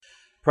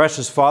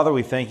Precious Father,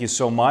 we thank you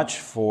so much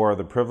for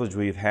the privilege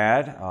we've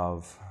had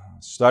of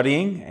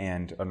studying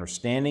and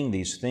understanding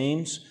these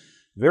themes,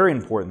 very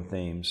important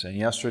themes. And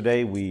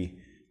yesterday,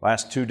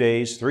 last 2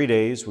 days, 3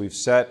 days, we've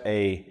set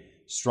a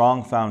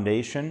strong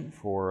foundation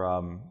for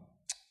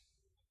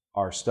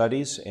our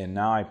studies. And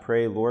now I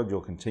pray, Lord,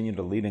 you'll continue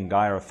to lead and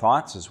guide our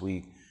thoughts as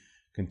we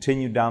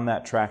continue down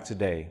that track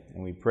today.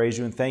 And we praise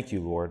you and thank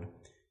you, Lord.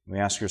 We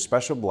ask your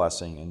special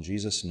blessing in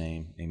Jesus'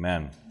 name.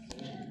 Amen.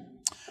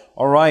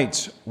 All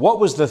right, what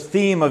was the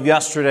theme of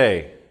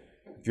yesterday?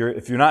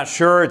 If you're not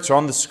sure, it's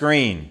on the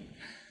screen.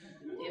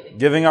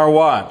 Giving our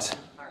what?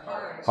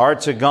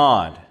 Heart to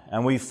God.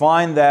 And we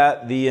find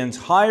that the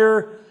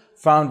entire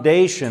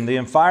foundation, the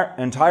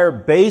entire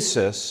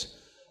basis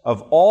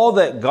of all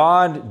that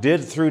God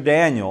did through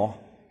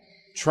Daniel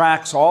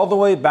tracks all the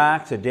way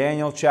back to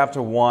Daniel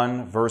chapter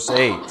 1, verse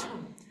 8.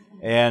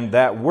 And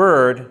that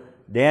word,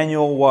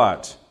 Daniel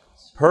what?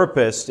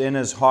 Purposed in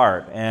his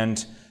heart.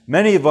 And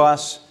many of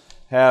us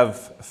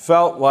have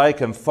felt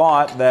like and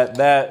thought that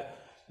that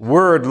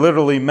word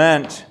literally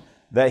meant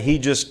that he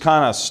just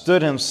kind of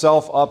stood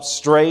himself up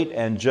straight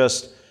and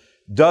just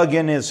dug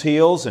in his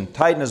heels and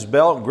tightened his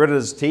belt and gritted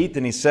his teeth,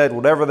 and he said,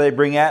 whatever they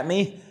bring at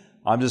me,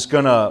 I'm just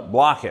going to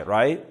block it,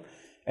 right?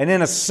 And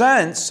in a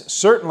sense,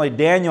 certainly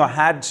Daniel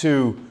had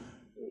to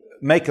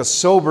make a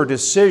sober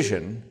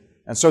decision,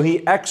 and so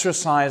he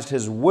exercised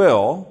his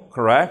will,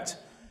 correct?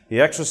 He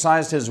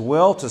exercised his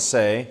will to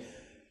say,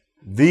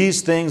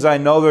 these things I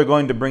know they're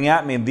going to bring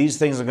at me, and these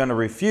things I'm going to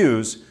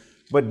refuse.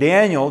 But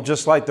Daniel,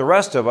 just like the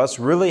rest of us,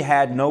 really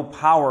had no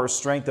power or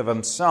strength of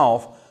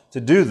himself to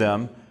do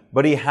them,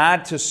 but he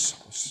had to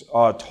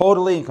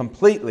totally and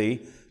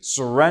completely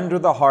surrender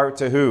the heart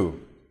to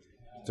who?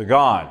 To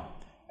God.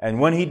 And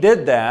when he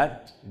did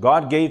that,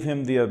 God gave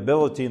him the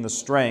ability and the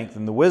strength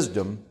and the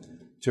wisdom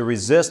to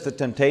resist the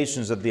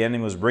temptations that the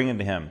enemy was bringing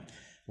to him.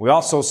 We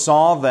also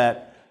saw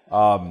that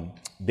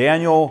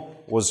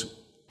Daniel was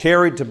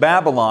carried to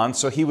Babylon,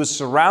 so he was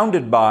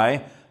surrounded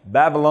by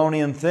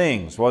Babylonian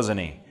things, wasn't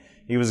he?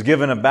 He was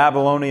given a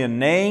Babylonian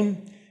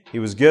name. He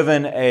was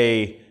given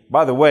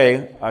by the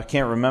way, I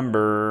can't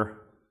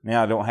remember,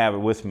 I don't have it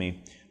with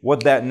me,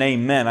 what that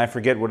name meant. I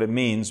forget what it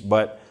means,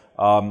 but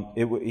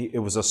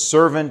it was a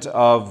servant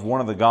of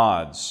one of the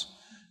gods.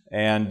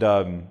 And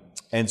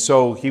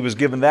so he was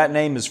given that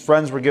name. His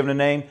friends were given a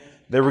name.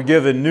 They were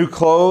given new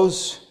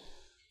clothes,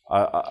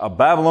 a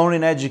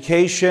Babylonian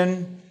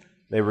education.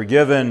 They were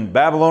given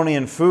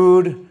Babylonian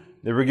food.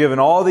 They were given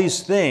all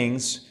these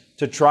things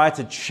to try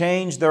to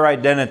change their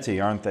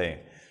identity, aren't they?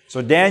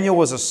 So Daniel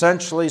was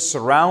essentially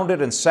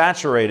surrounded and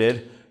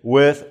saturated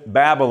with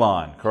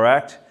Babylon,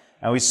 correct?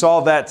 And we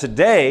saw that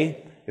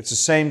today, it's the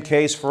same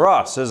case for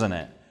us, isn't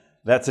it?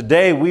 That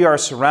today we are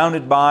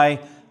surrounded by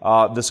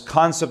this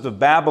concept of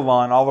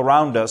Babylon all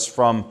around us,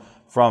 from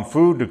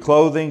food to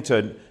clothing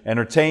to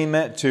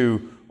entertainment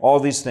to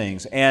all these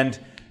things. And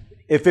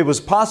if it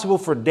was possible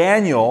for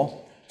Daniel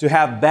to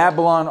have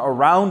Babylon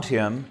around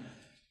him,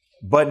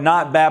 but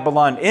not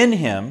Babylon in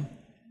him,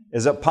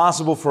 is it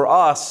possible for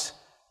us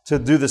to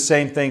do the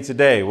same thing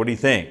today? What do you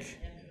think?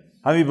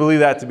 How many believe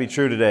that to be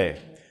true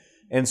today?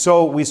 And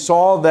so we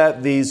saw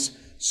that these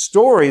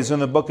stories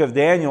in the book of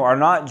Daniel are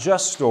not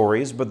just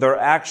stories, but they're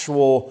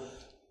actual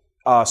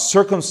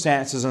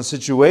circumstances and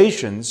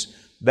situations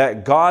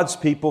that God's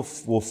people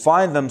will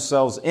find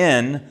themselves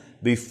in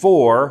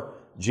before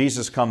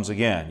Jesus comes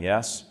again,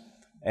 yes?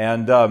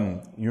 And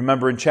you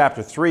remember in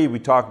chapter 3, we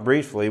talked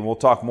briefly, we'll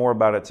talk more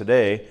about it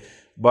today,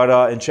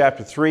 but in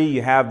chapter 3,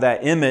 you have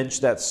that image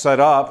that's set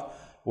up,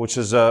 which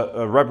is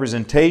a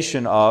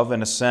representation of,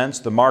 in a sense,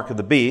 the mark of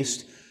the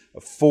beast,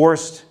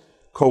 forced,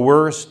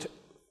 coerced,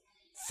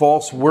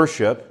 false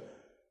worship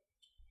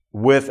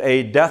with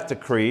a death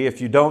decree if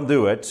you don't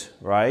do it,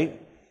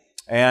 right?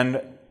 And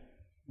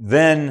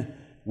then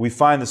we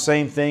find the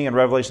same thing in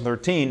Revelation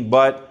 13,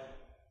 but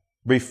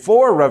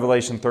before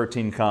Revelation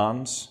 13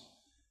 comes,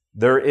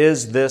 there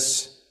is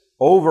this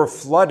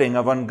overflooding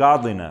of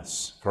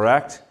ungodliness,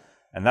 correct?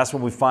 And that's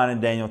what we find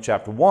in Daniel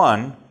chapter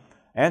 1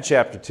 and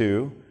chapter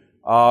 2.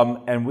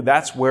 And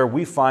that's where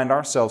we find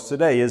ourselves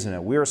today, isn't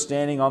it? We are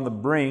standing on the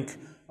brink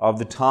of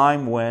the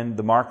time when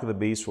the mark of the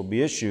beast will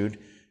be issued.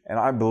 And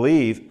I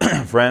believe,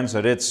 friends,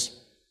 that it's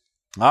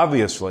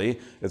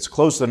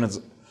closer than it's,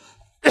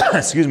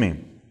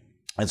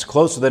 it's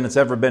closer than it's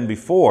ever been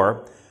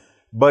before.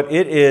 But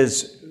it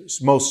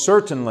is most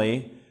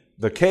certainly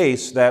the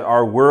case that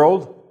our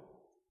world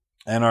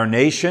and our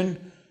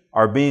nation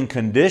are being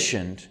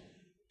conditioned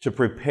to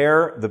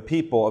prepare the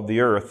people of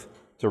the earth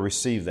to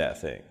receive that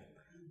thing.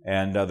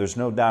 And there's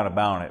no doubt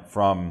about it.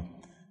 From,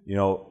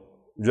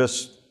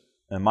 just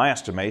in my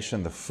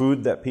estimation, the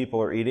food that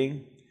people are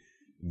eating,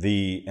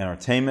 the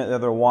entertainment that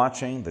they're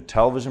watching, the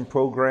television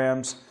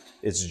programs,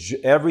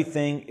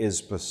 everything is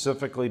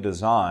specifically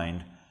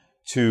designed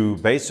to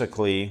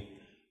basically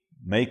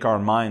make our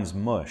minds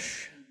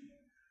mush,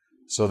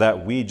 so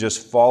that we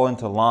just fall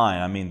into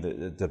line. I mean,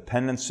 the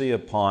dependency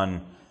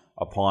upon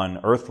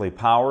earthly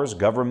powers,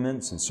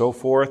 governments, and so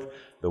forth,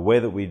 the way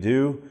that we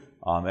do,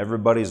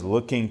 everybody's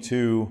looking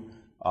to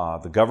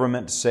the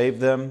government to save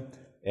them.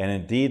 And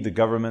indeed, the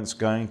government's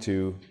going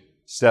to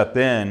step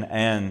in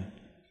and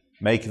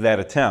make that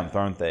attempt,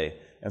 aren't they?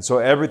 And so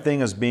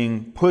everything is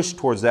being pushed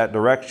towards that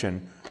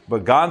direction.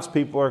 But God's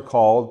people are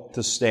called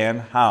to stand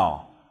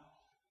how?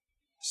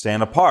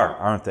 Stand apart,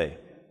 aren't they?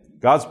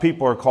 God's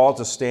people are called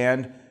to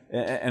stand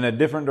in a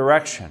different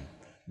direction.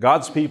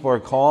 God's people are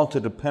called to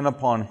depend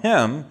upon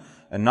Him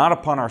and not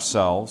upon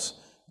ourselves,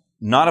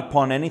 not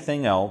upon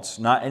anything else,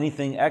 not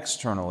anything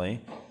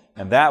externally.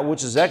 And that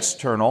which is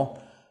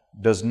external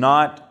does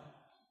not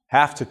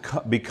have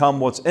to become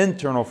what's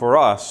internal for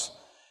us.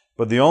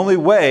 But the only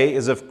way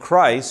is if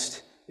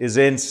Christ is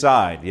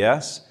inside,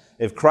 yes?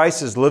 If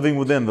Christ is living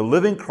within, the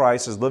living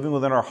Christ is living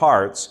within our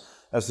hearts,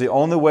 that's the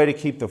only way to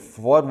keep the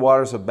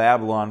floodwaters of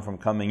Babylon from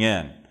coming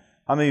in.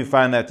 How many of you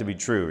find that to be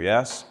true,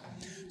 yes?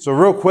 So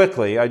real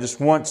quickly, I just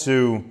want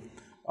to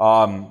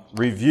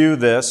review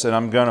this,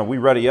 and we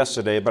read it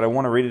yesterday, but I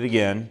want to read it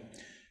again.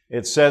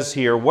 It says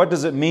here, what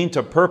does it mean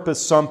to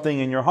purpose something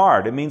in your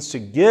heart? It means to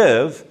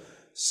give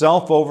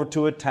self over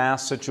to a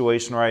task,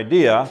 situation, or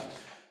idea.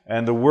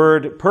 And the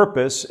word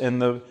purpose in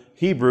the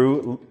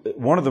Hebrew,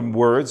 one of the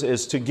words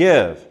is to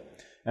give.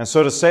 And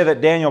so to say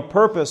that Daniel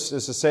purposed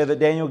is to say that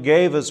Daniel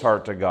gave his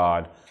heart to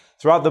God.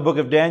 Throughout the book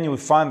of Daniel, we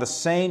find the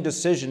same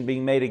decision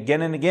being made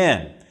again and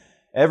again.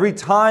 Every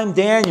time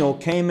Daniel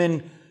came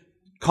in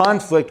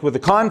conflict with a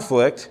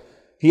conflict,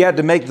 he had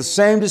to make the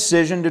same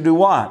decision to do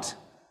what?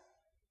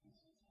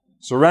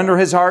 Surrender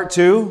his heart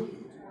to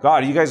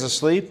God. Are you guys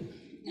asleep?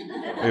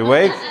 Are you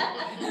awake?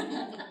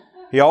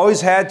 He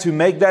always had to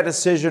make that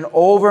decision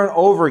over and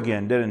over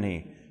again, didn't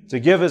he? To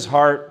give his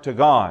heart to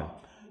God.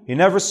 He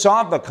never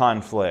sought the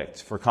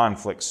conflict for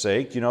conflict's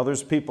sake. You know,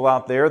 there's people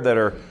out there that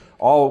are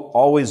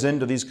always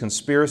into these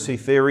conspiracy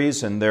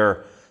theories, and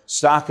they're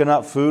stocking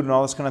up food and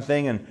all this kind of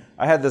thing. And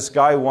I had this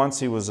guy once,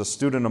 he was a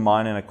student of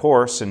mine in a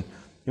course, and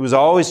he was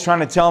always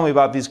trying to tell me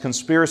about these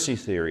conspiracy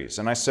theories.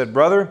 And I said,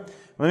 brother,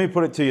 let me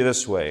put it to you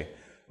this way.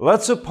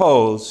 Let's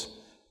suppose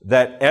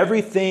that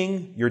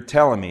everything you're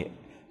telling me,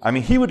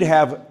 he would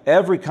have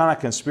every kind of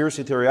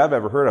conspiracy theory I've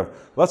ever heard of.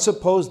 Let's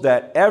suppose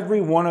that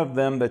every one of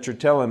them that you're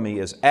telling me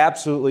is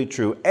absolutely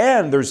true,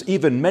 and there's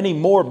even many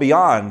more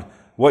beyond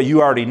what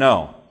you already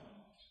know.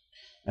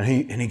 And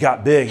he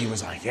got big. He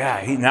was like,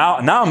 yeah, now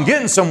I'm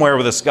getting somewhere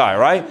with this guy,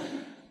 right?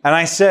 And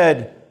I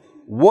said,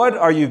 what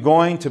are you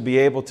going to be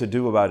able to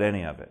do about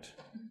any of it?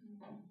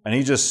 And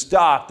he just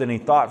stopped and he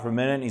thought for a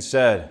minute and he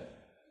said,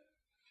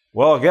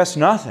 well, I guess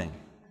nothing.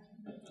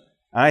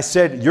 And I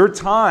said, your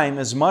time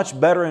is much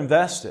better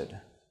invested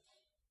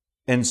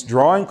in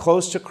drawing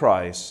close to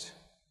Christ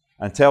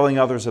and telling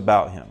others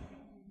about Him.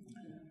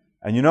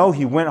 And you know,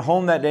 he went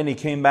home that day and he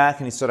came back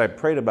and he said, I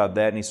prayed about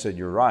that. And he said,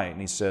 you're right.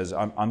 And he says,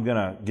 I'm going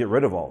to get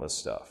rid of all this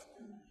stuff.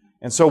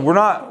 And so we're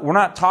not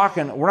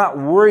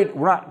worried,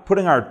 we're not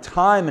putting our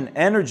time and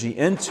energy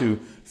into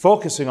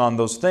focusing on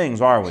those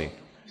things, are we?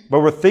 But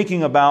we're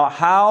thinking about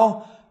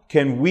how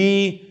can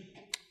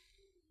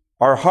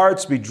our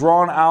hearts be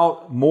drawn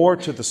out more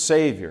to the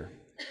Savior?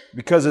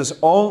 Because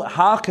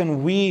how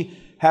can we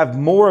have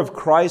more of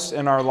Christ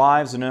in our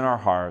lives and in our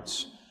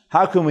hearts?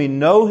 How can we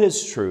know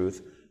His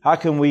truth? How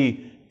can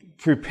we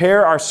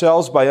prepare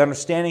ourselves by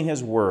understanding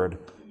His Word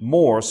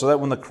more so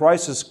that when the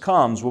crisis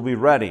comes, we'll be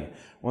ready?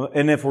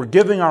 And if we're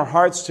giving our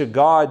hearts to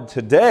God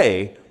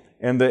today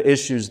in the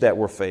issues that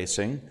we're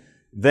facing,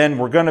 then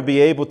we're going to be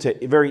able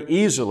to very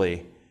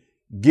easily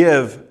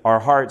give our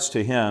hearts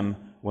to Him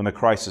when the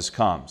crisis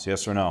comes.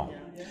 Yes or no?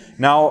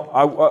 Now,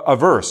 a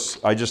verse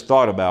I just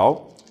thought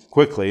about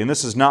quickly, and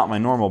this is not my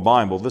normal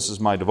Bible. This is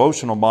my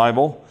devotional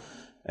Bible,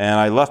 and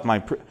I left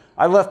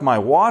my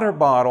water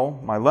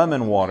bottle, my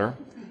lemon water.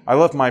 I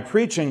left my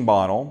preaching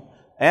bottle,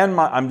 and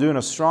I'm doing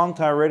a strong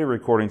tie radio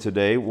recording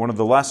today, one of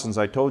the lessons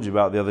I told you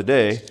about the other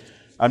day.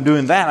 I'm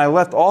doing that, and I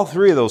left all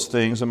three of those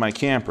things in my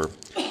camper.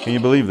 Can you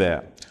believe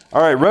that?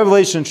 All right,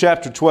 Revelation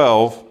chapter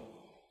 12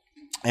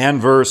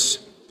 and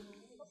verse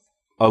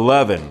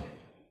 11.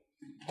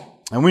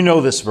 And we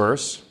know this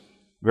verse,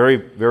 very,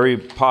 very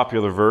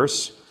popular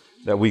verse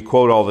that we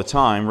quote all the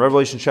time.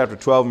 Revelation chapter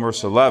 12 and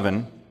verse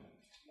 11.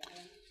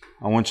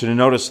 I want you to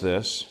notice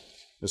this.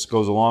 This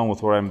goes along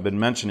with what I've been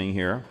mentioning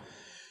here.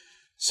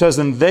 It says,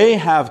 and they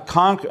have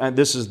conquered,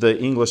 this is the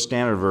English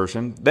Standard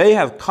Version, they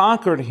have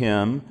conquered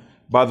Him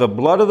by the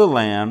blood of the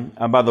Lamb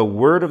and by the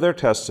word of their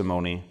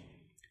testimony.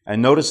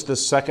 And notice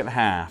this second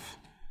half.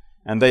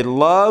 And they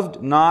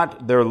loved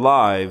not their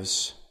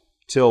lives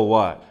till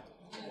what?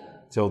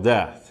 Till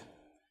death.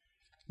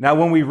 Now,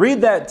 when we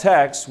read that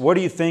text, what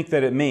do you think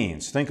that it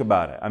means? Think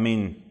about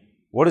it.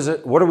 What is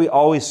it? What do we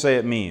always say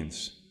it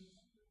means?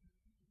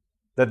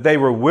 That they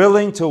were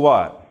willing to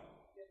what?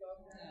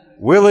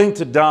 Willing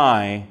to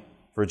die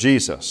for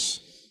Jesus,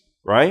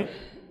 right?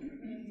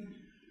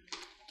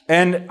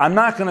 And I'm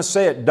not going to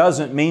say it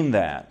doesn't mean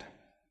that.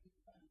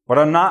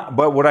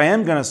 But what I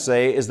am going to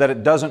say is that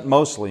it doesn't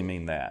mostly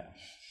mean that.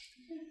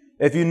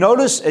 If you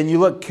notice and you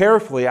look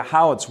carefully at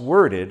how it's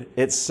worded,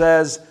 it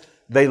says,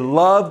 they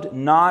loved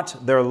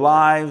not their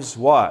lives,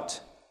 what?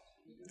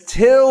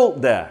 Till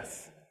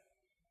death.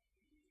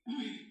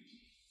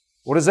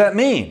 What does that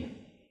mean?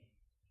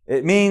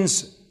 It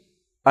means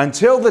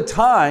until the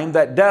time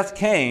that death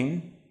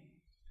came,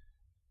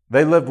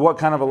 they lived what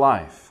kind of a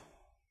life?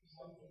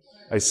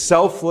 A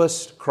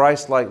selfless,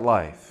 Christ-like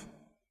life.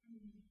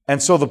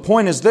 And so the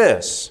point is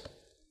this: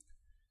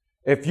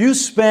 if you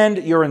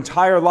spend your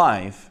entire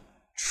life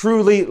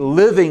truly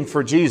living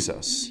for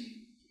Jesus,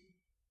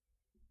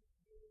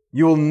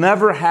 you will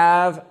never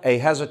have a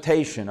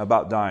hesitation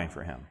about dying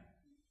for Him.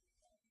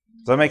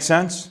 Does that make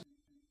sense?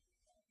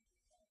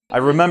 I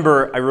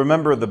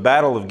remember the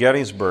Battle of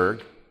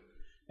Gettysburg,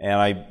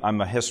 and I'm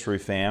a history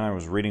fan. I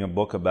was reading a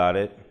book about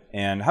it.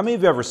 And how many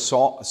of you ever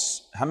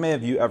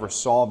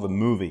saw the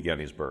movie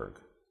Gettysburg?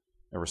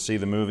 Ever see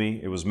the movie?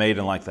 It was made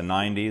in like the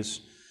 90s.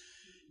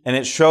 And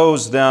it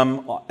shows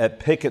them at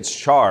Pickett's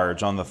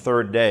charge on the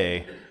third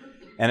day.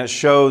 And it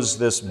shows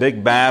this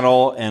big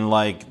battle, and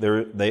like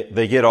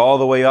they get all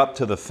the way up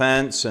to the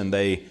fence, and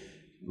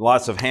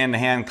lots of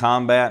hand-to-hand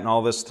combat and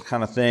all this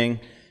kind of thing.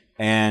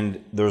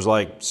 And there's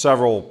like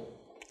several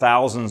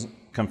thousand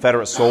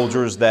Confederate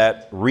soldiers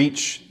that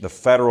reach the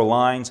Federal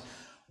lines.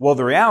 Well,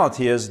 the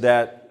reality is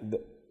that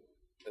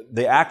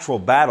the actual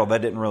battle,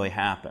 that didn't really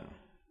happen.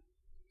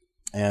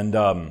 And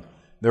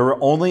there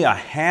were only a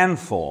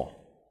handful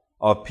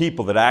of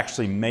people that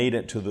actually made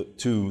it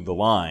to the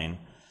line.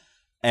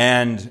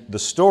 And the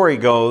story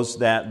goes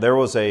that there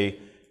was a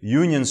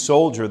Union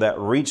soldier that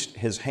reached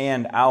his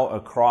hand out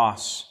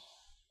across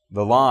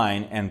the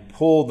line and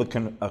pulled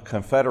a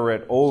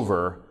Confederate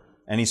over,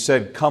 and he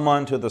said, "Come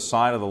unto the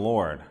side of the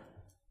Lord."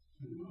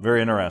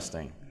 Very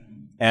interesting.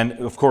 And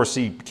of course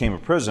he became a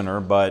prisoner,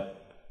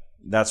 but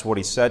that's what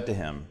he said to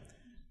him.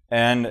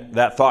 And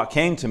that thought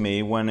came to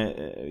me when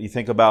you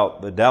think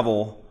about the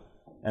devil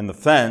and the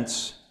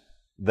fence,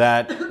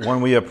 that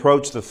when we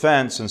approach the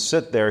fence and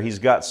sit there, he's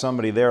got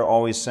somebody there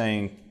always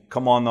saying,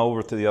 "Come on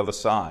over to the other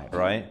side,"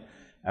 right?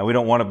 And we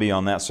don't want to be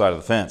on that side of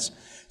the fence.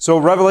 So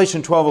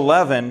Revelation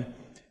 12:11,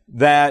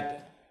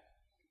 that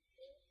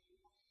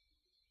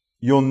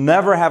you'll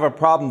never have a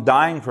problem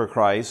dying for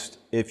Christ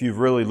if you've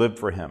really lived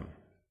for Him.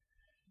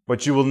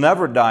 But you will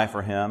never die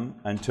for Him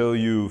until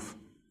you've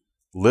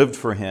lived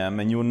for Him,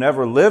 and you will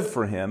never live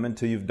for Him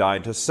until you've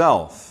died to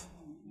self.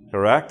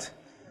 Correct?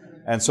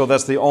 And so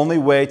that's the only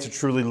way to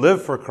truly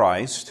live for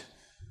Christ,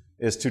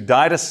 is to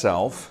die to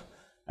self.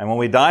 And when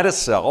we die to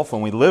self,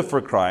 when we live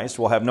for Christ,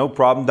 we'll have no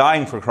problem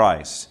dying for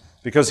Christ,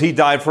 because He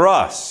died for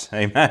us.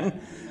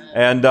 Amen?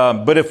 And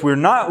but if we're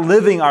not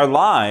living our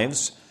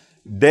lives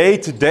day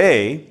to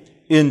day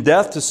in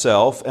death to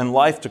self and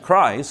life to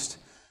Christ,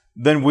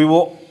 then we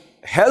will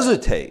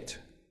hesitate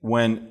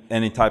when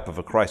any type of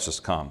a crisis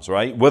comes,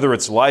 right? Whether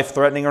it's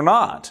life-threatening or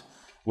not,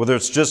 whether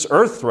it's just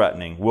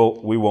earth-threatening,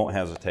 we won't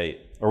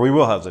hesitate, or we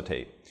will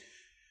hesitate.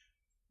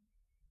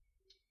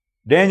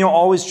 Daniel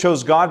always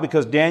chose God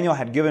because Daniel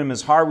had given him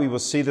his heart. We will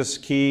see this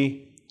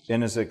key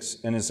in his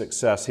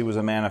success. He was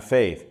a man of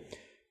faith.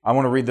 I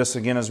want to read this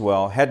again as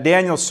well. Had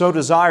Daniel so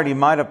desired, he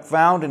might have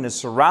found in his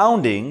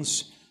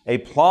surroundings a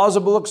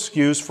plausible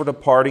excuse for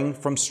departing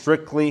from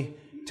strictly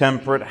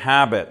temperate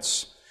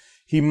habits.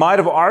 He might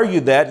have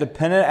argued that,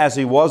 dependent as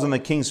he was on the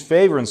king's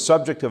favor and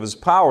subject of his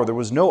power, there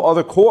was no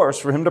other course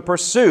for him to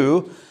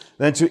pursue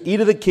than to eat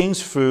of the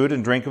king's food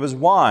and drink of his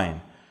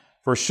wine.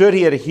 For should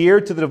he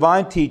adhere to the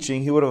divine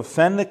teaching, he would have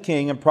offended the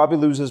king and probably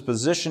lose his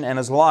position and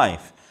his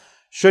life.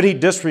 Should he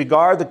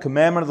disregard the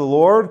commandment of the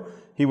Lord,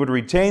 he would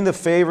retain the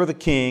favor of the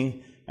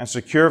king and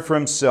secure for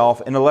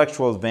himself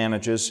intellectual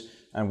advantages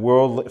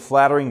and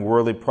flattering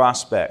worldly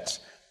prospects.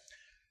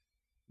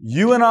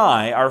 You and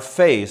I are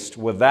faced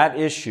with that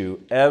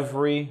issue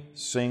every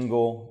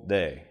single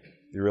day.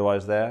 Do you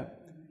realize that?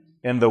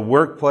 In the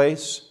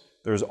workplace,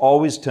 there's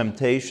always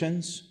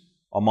temptations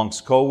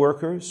amongst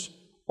coworkers,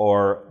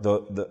 or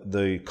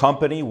the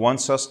company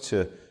wants us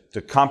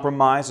to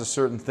compromise a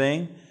certain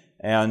thing,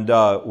 and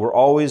we're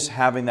always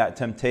having that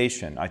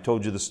temptation. I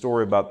told you the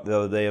story about the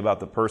other day about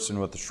the person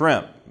with the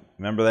shrimp.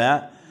 Remember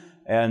that?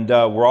 And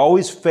we're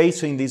always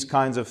facing these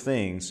kinds of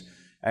things.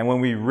 And when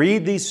we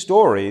read these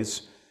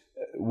stories,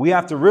 we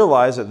have to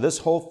realize that this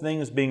whole thing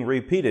is being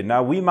repeated.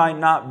 Now, we might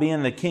not be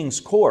in the king's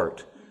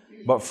court,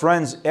 but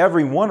friends,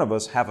 every one of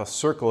us have a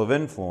circle of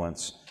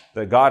influence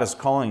that God is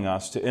calling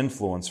us to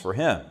influence for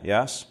Him.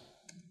 Yes?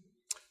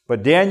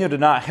 But Daniel did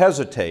not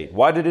hesitate.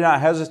 Why did he not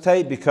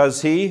hesitate?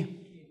 Because he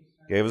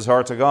gave his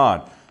heart to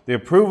God. The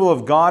approval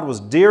of God was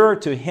dearer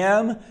to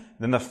him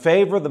than the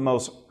favor of the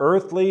most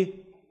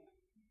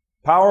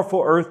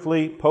powerful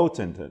earthly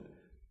potentate.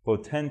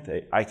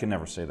 I can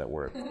never say that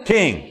word.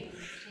 King.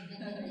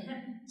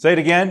 Say it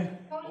again.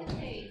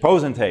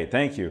 Potentate.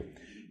 Thank you.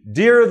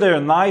 Dearer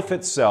than life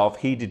itself,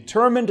 he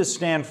determined to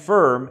stand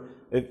firm.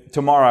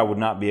 Tomorrow I would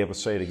not be able to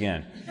say it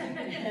again.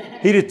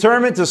 He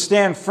determined to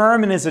stand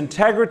firm in his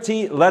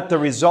integrity, let the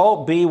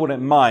result be what it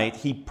might.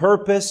 He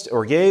purposed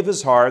or gave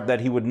his heart that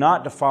he would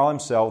not defile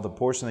himself with a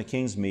portion of the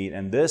king's meat.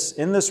 And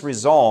in this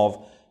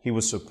resolve, he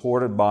was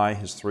supported by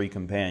his three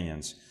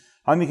companions.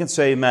 How many can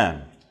say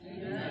amen?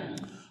 Amen?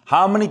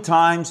 How many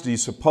times do you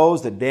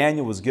suppose that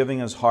Daniel was giving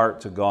his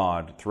heart to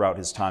God throughout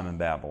his time in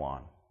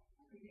Babylon?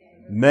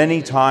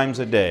 Many times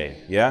a day,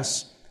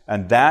 yes?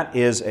 And that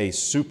is a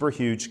super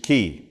huge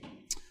key.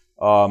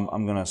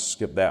 I'm going to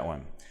skip that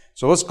one.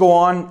 So let's go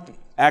on.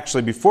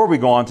 Actually, before we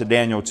go on to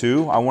Daniel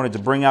 2, I wanted to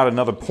bring out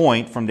another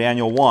point from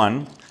Daniel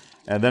 1,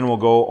 and then we'll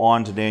go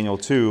on to Daniel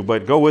 2.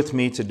 But go with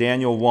me to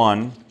Daniel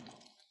 1.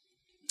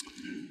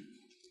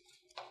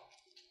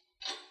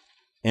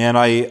 And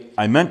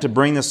I meant to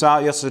bring this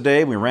out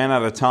yesterday. We ran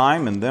out of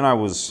time, and then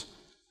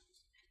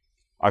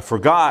I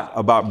forgot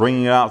about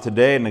bringing it out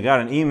today, and I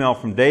got an email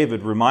from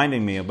David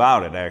reminding me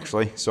about it,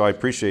 actually. So I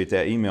appreciate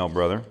that email,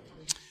 brother.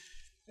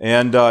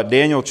 And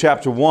Daniel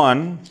chapter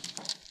 1.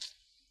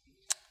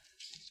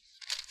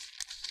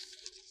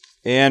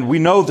 And we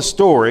know the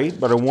story,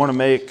 but I want to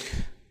make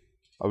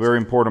a very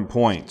important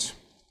point.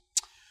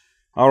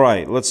 All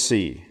right, let's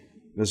see.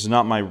 This is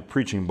not my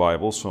preaching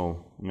Bible,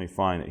 so let me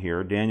find it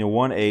here. Daniel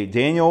 1:8.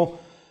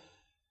 Daniel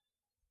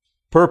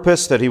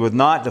purposed that he would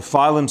not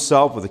defile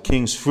himself with the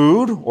king's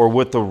food or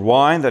with the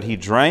wine that he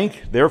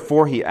drank.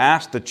 Therefore he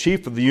asked the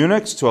chief of the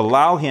eunuchs to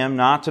allow him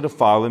not to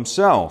defile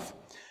himself.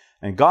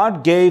 And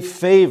God gave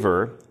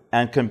favor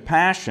and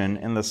compassion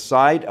in the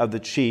sight of the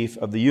chief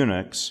of the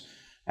eunuchs.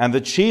 And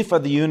the chief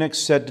of the eunuchs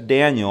said to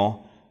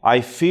Daniel,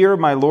 I fear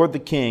my lord the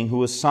king,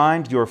 who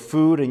assigned your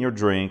food and your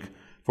drink.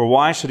 For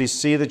why should he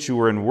see that you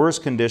were in worse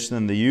condition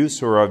than the youths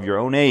who are of your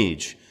own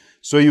age?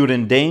 So you would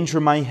endanger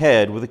my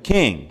head with the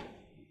king.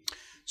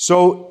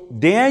 So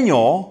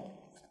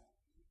Daniel,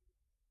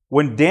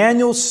 when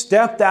Daniel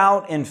stepped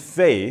out in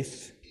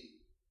faith,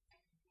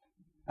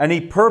 and he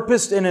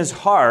purposed in his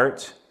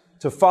heart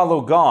to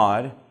follow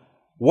God,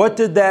 what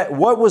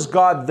was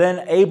God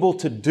then able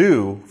to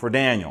do for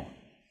Daniel?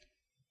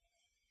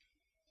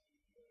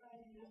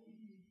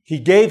 He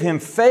gave him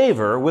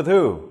favor with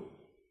who?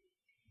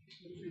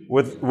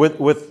 With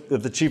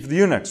the chief of the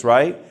eunuchs,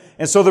 right?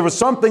 And so there was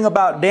something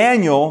about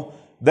Daniel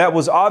that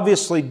was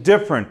obviously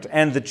different,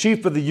 and the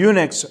chief of the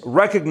eunuchs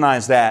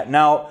recognized that.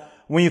 Now,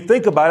 when you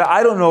think about it,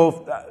 I don't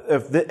know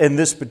if in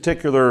this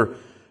particular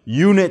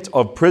unit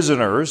of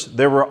prisoners,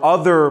 there were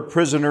other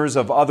prisoners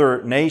of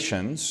other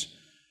nations,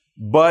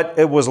 but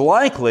it was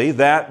likely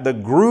that the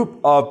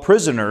group of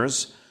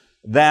prisoners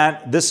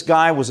that this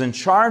guy was in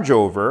charge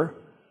over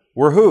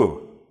were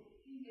who?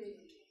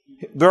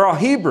 They're all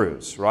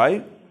Hebrews,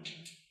 right?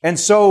 And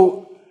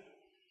so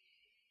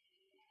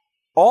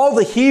all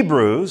the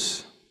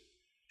Hebrews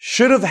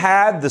should have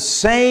had the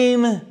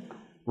same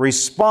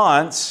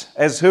response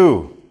as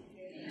who?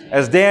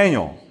 As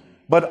Daniel.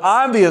 But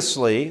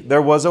obviously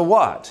there was a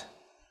what?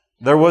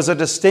 There was a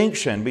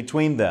distinction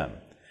between them.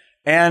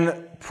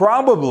 And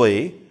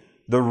probably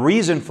the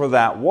reason for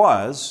that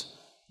was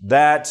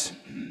that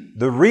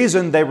the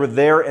reason they were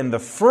there in the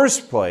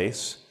first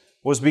place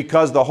was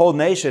because the whole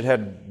nation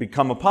had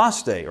become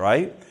apostate,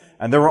 right?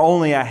 And there were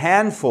only a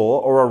handful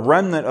or a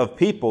remnant of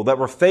people that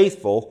were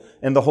faithful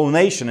in the whole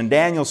nation. And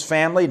Daniel's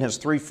family and his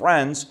 3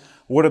 friends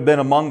would have been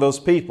among those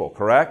people,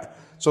 correct?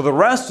 So the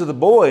rest of the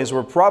boys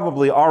were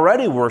probably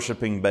already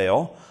worshiping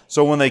Baal.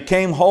 So when they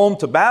came home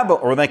to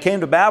Babylon, or when they came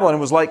to Babylon, it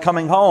was like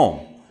coming home.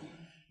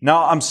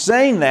 Now, I'm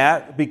saying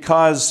that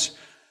because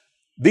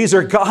these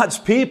are God's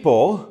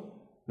people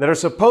that are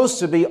supposed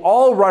to be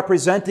all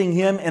representing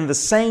Him in the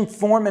same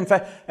form. In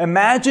fact,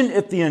 imagine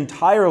if the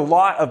entire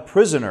lot of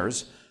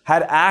prisoners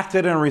had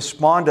acted and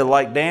responded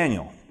like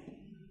Daniel.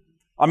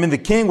 I mean, the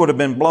king would have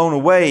been blown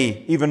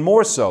away even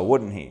more so,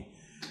 wouldn't he?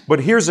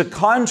 But here's a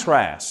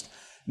contrast.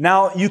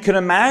 Now, you can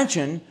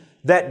imagine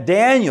that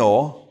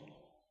Daniel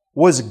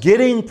was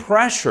getting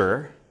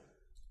pressure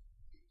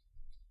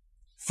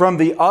from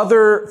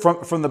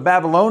the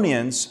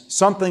Babylonians,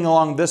 something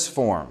along this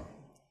form.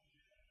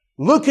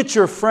 Look at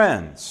your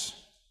friends.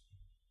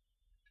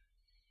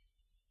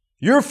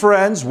 Your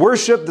friends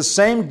worship the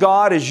same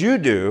God as you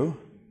do,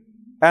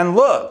 and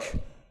look,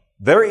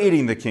 they're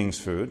eating the king's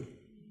food.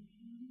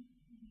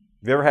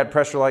 Have you ever had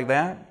pressure like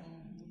that?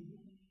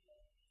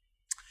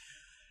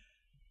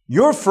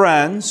 Your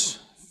friends,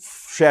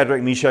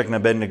 Shadrach, Meshach, and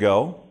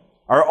Abednego,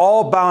 are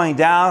all bowing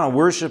down and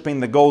worshiping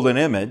the golden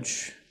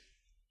image,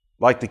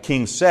 like the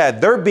king said.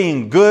 They're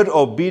being good,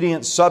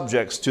 obedient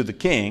subjects to the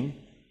king.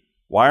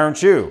 Why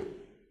aren't you?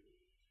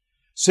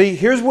 See,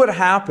 here's what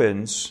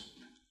happens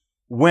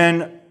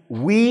when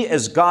we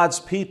as God's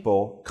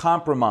people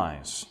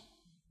compromise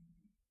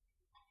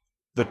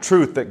the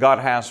truth that God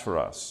has for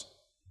us.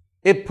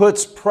 It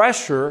puts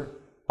pressure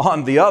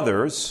on the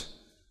others,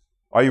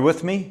 are you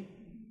with me,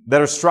 that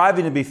are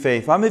striving to be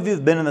faithful. How many of you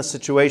have been in this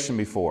situation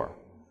before?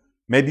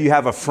 Maybe you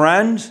have a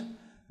friend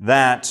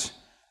that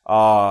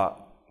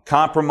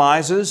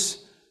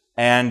compromises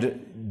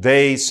and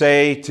they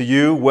say to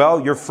you, well,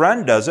 your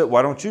friend does it,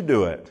 why don't you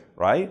do it,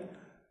 right?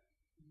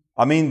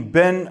 I mean,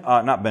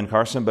 not Ben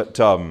Carson, but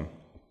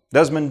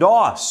Desmond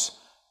Doss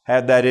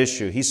had that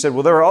issue. He said,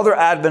 well, there are other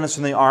Adventists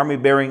in the army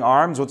bearing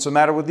arms. What's the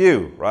matter with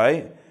you,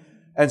 right?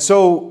 And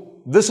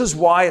so this is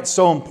why it's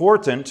so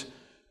important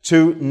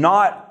to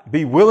not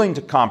be willing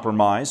to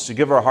compromise, to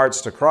give our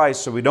hearts to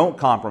Christ so we don't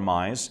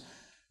compromise,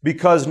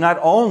 because not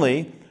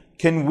only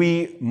can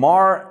we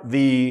mar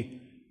the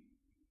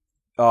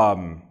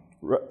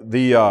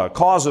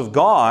cause of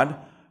God,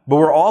 but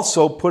we're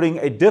also putting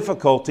a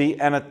difficulty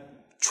and a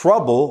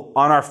trouble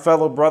on our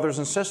fellow brothers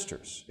and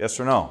sisters. Yes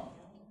or no?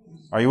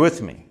 Are you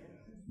with me?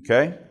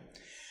 Okay?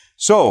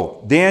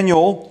 So,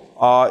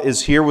 Daniel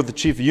is here with the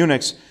chief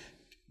eunuchs,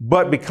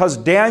 but because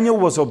Daniel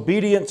was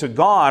obedient to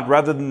God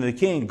rather than the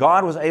king,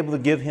 God was able to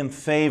give him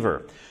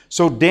favor.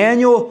 So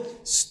Daniel,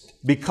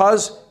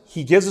 because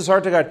he gives his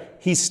heart to God,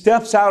 he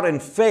steps out in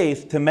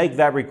faith to make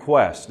that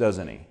request,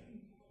 doesn't he?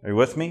 Are you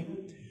with me?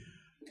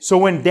 So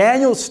when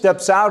Daniel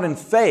steps out in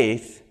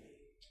faith,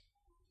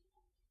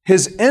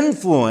 his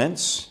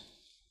influence,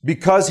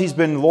 because he's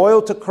been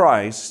loyal to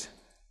Christ,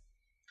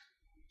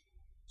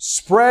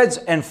 spreads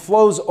and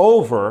flows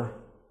over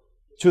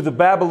to the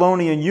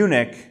Babylonian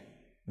eunuch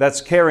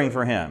that's caring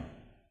for him.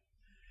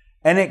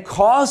 And it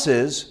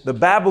causes the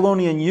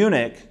Babylonian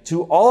eunuch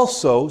to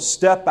also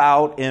step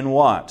out in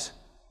what?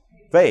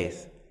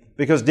 Faith.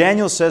 Because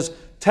Daniel says,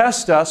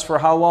 test us for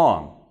how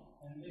long?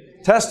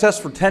 Test us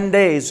for 10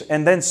 days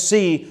and then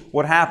see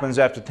what happens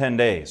after 10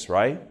 days,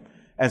 right?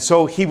 And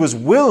so he was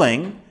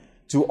willing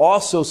to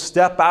also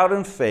step out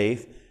in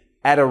faith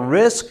at a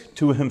risk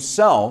to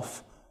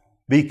himself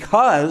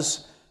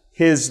because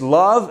his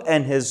love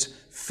and his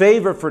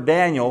favor for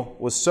Daniel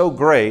was so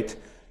great,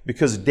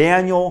 because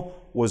Daniel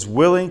was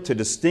willing to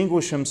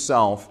distinguish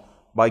himself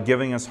by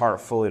giving his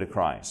heart fully to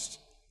Christ.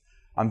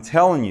 I'm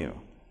telling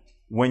you,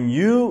 when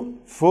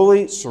you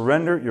fully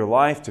surrender your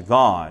life to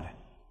God,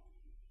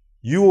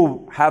 you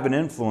will have an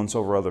influence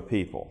over other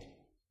people.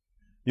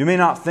 You may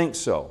not think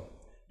so.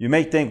 You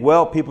may think,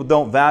 well, people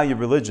don't value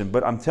religion.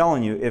 But I'm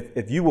telling you,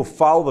 if you will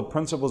follow the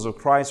principles of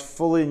Christ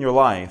fully in your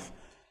life,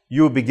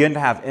 you will begin to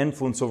have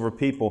influence over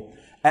people.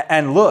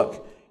 And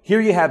look,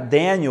 here you have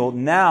Daniel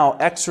now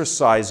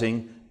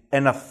exercising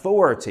an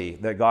authority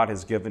that God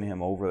has given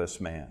him over this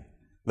man.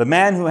 The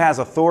man who has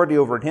authority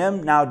over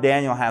him, now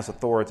Daniel has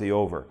authority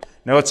over.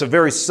 Now, it's a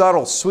very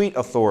subtle, sweet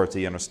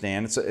authority, you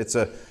understand? It's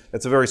a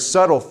very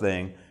subtle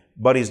thing,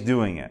 but he's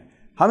doing it.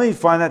 How many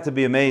find that to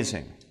be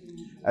amazing?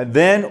 And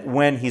then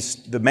when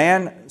the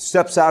man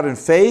steps out in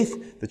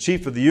faith, the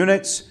chief of the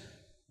eunuchs,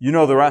 you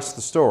know the rest of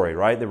the story,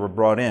 right? They were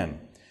brought in.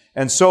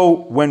 And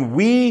so when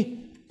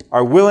we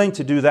are willing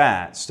to do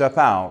that, step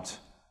out,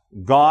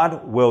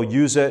 God will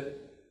use it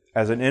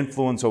as an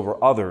influence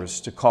over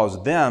others to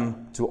cause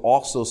them to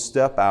also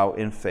step out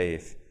in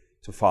faith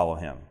to follow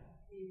Him.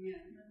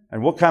 Amen.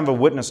 And what kind of a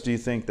witness do you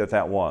think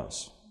that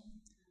was?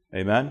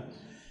 Amen?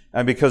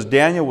 And because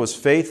Daniel was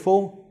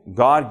faithful,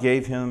 God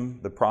gave him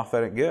the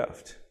prophetic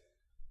gift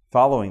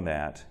following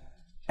that.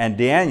 And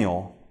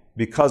Daniel,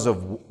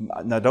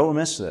 now don't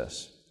miss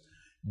this,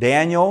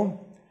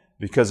 Daniel,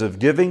 because of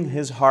giving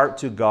his heart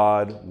to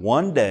God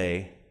one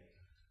day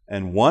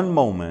and one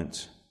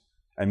moment,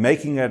 and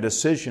making a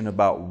decision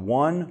about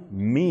one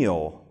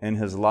meal in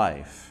his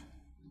life,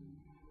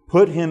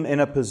 put him in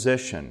a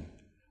position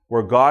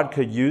where God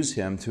could use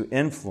him to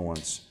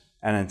influence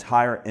an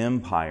entire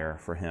empire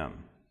for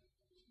Him.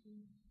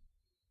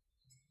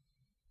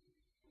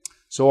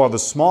 So are the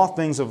small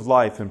things of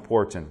life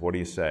important? What do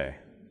you say?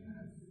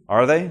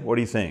 Are they? What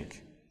do you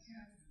think?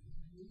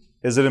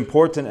 Is it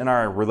important in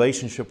our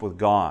relationship with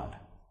God?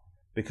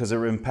 Because it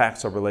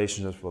impacts our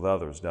relationships with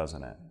others,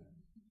 doesn't it?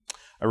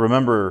 I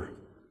remember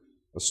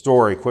a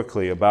story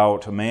quickly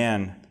about a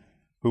man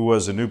who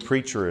was a new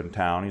preacher in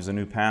town. He's a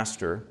new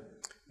pastor.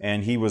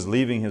 And he was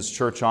leaving his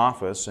church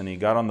office, and he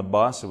got on the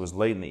bus. It was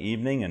late in the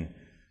evening, and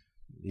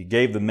he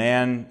gave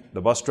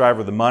the bus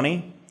driver, the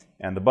money,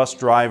 and the bus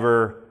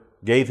driver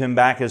gave him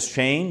back his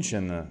change,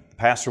 and the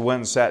pastor went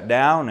and sat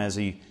down. As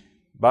he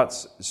about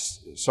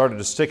started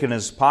to stick in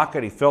his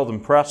pocket, he felt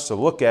impressed to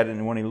look at it,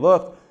 and when he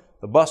looked,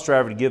 the bus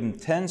driver had given him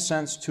 10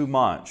 cents too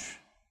much.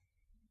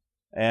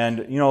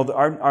 And, you know,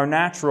 our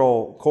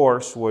natural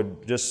course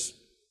would just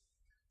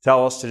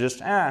tell us to just,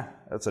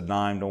 that's a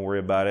dime, don't worry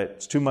about it.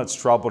 It's too much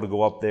trouble to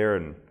go up there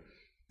and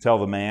tell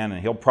the man,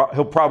 and he'll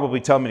probably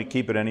tell me to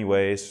keep it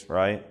anyways,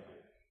 right?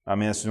 I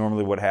mean, that's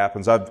normally what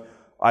happens.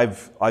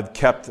 I've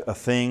kept a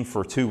thing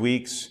for 2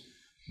 weeks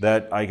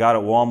that I got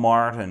at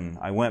Walmart, and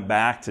I went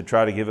back to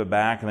try to give it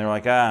back, and they were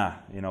like,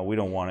 we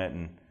don't want it.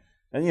 And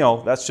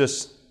that's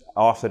just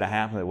often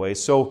happen that way.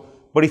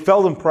 But he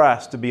felt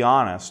impressed, to be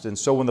honest. And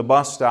so when the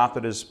bus stopped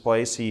at his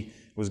place, he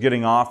was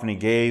getting off, and he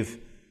gave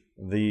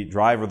the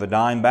driver the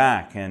dime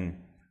back. And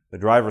the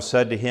driver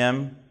said to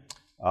him,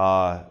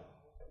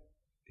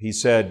 he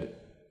said,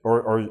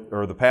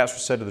 or the pastor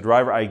said to the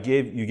driver,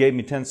 you gave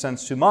me 10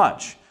 cents too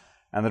much.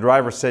 And the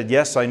driver said,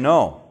 yes, I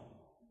know.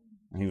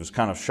 And he was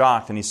kind of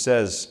shocked, and he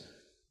says,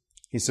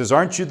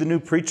 aren't you the new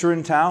preacher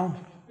in town?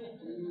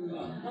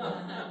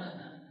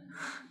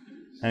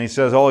 And he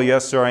says, oh,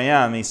 yes, sir, I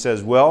am. And he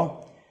says,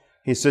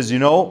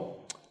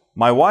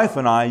 my wife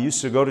and I used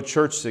to go to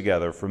church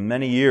together for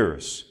many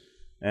years.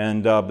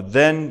 And but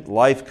then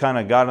life kind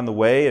of got in the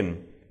way,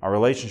 and our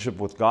relationship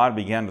with God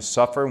began to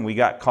suffer, and we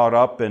got caught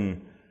up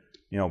in,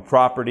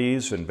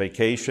 properties and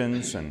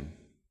vacations and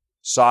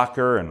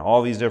soccer and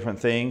all these different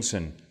things,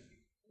 and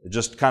it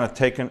just kind of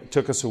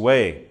took us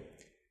away.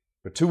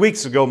 But 2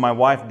 weeks ago, my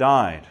wife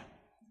died,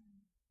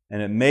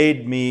 And it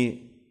made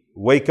me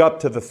wake up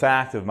to the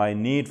fact of my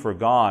need for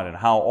God and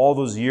how all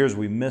those years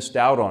we missed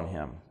out on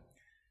Him.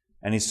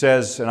 And he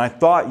says, and I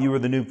thought you were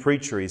the new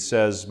preacher. He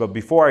says, but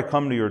before I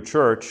come to your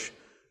church,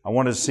 I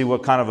wanted to see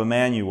what kind of a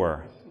man you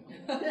were.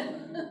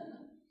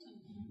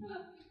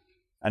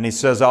 And he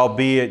says, I'll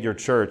be at your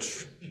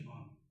church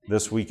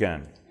this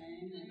weekend.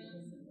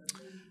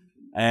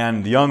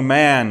 And the young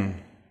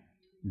man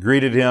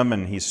greeted him,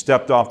 and he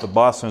stepped off the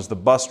bus. And as the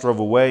bus drove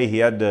away,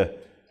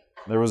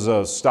 there was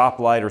a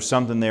stoplight or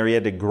something there. He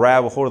had to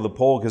grab a hold of the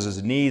pole because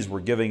his knees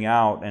were giving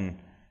out. And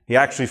he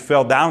actually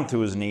fell down to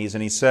his knees,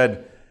 and he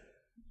said,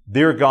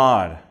 Dear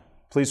God,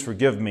 please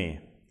forgive me.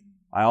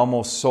 I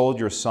almost sold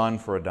your son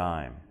for a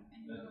dime.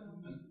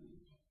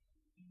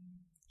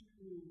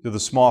 Do the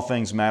small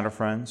things matter,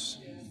 friends?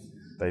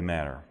 They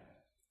matter.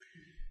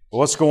 Well,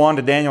 let's go on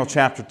to Daniel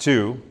chapter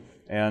 2.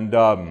 And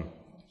I'm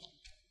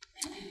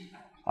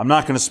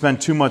not going to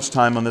spend too much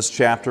time on this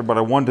chapter, but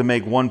I wanted to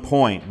make one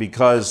point,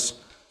 because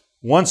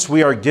once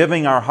we are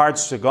giving our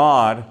hearts to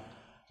God,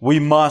 we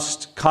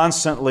must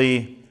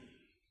constantly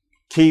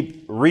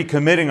keep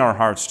recommitting our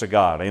hearts to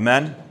God.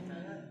 Amen?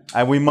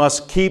 And we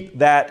must keep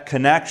that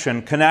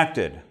connection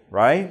connected,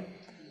 right?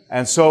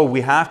 And so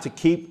we have to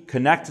keep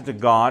connected to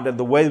God, and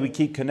the way we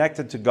keep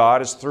connected to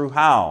God is through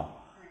how?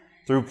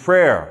 Through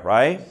prayer,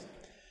 right?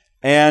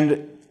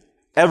 And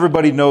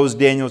everybody knows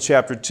Daniel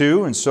chapter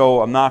 2, and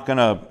so I'm not going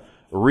to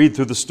read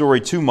through the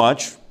story too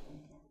much,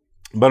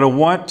 but I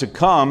want you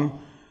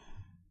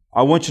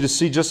to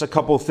see just a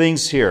couple of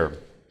things here.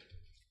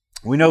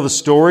 We know the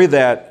story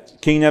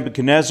that King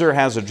Nebuchadnezzar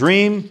has a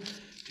dream.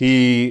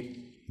 The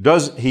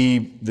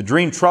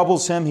dream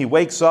troubles him. He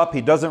wakes up.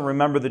 He doesn't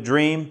remember the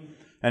dream.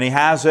 And he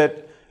has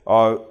it,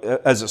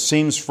 as it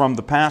seems from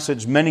the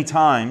passage, many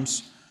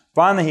times.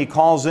 Finally, he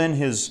calls in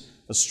his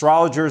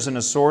astrologers and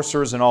his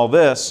sorcerers and all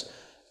this.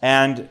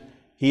 And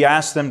he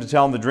asks them to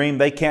tell him the dream.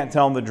 They can't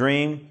tell him the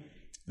dream.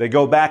 They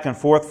go back and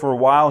forth for a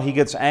while. He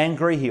gets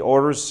angry. He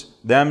orders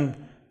them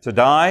to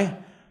die.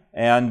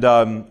 And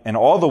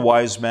all the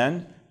wise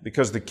men,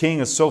 because the king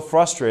is so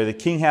frustrated, the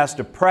king has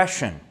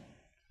depression.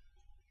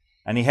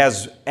 And he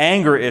has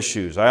anger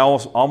issues. I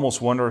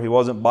almost wonder he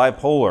wasn't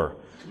bipolar.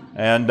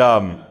 And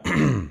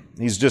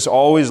he's just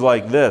always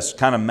like this,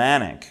 kind of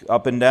manic,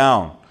 up and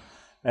down.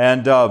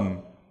 And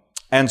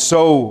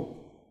so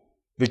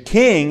the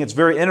king, it's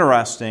very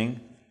interesting,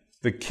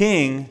 the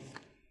king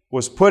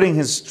was putting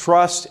his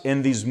trust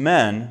in these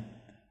men,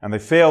 and they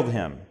failed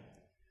him.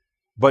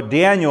 But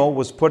Daniel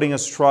was putting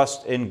his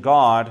trust in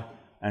God,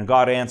 and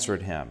God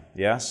answered him.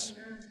 Yes?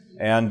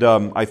 And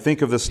I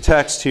think of this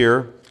text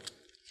here,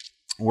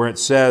 where it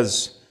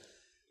says,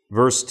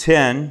 verse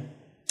 10,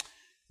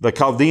 the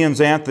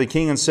Chaldeans answered the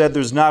king and said,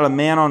 There's not a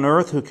man on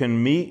earth who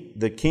can meet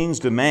the king's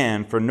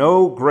demand, for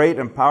no great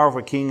and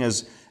powerful king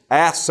has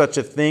asked such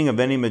a thing of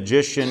any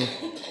magician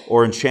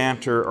or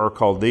enchanter or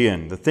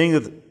Chaldean. The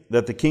thing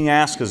that the king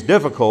asks is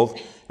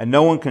difficult, and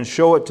no one can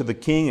show it to the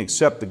king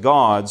except the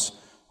gods,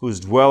 whose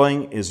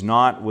dwelling is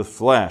not with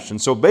flesh.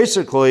 And so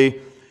basically,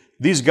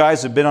 these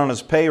guys have been on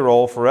his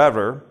payroll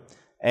forever,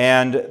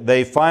 and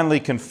they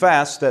finally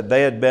confessed that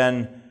they had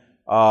been,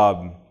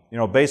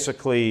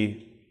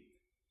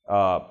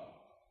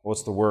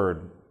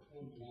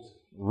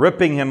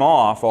 ripping him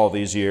off all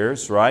these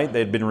years, right?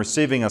 They'd been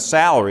receiving a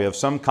salary of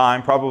some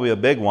kind, probably a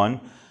big one,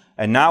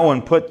 and now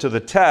when put to the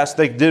test,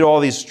 they did all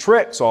these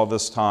tricks all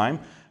this time,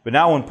 but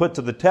now when put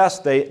to the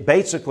test, they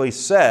basically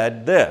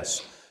said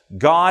this: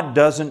 God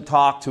doesn't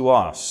talk to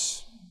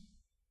us.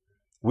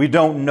 We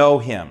don't know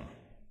Him.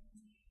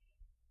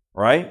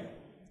 Right?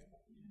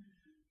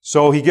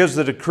 So he gives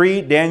the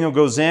decree. Daniel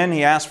goes in.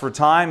 He asks for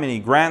time, and he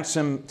grants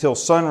him till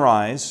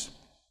sunrise.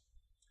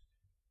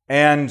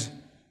 And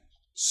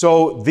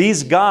so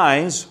these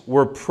guys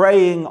were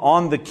preying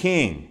on the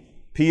king.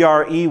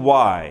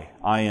 Preying.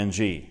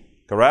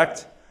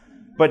 Correct?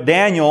 But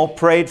Daniel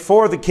prayed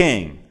for the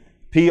king.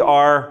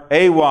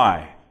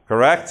 Pray.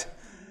 Correct?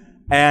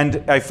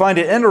 And I find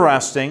it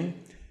interesting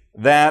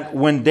that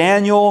when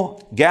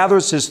Daniel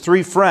gathers his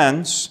three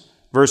friends,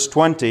 verse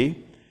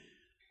 20,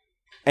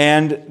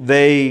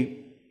 verse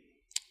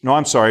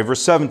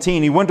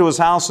 17, he went to his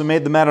house and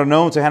made the matter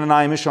known to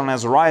Hananiah, Mishael, and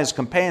Azariah, his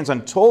companions,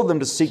 and told them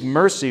to seek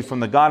mercy from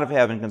the God of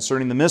heaven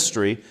concerning the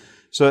mystery,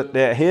 so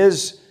that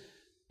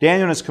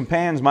Daniel and his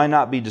companions might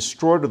not be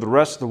destroyed with the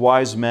rest of the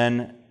wise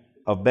men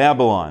of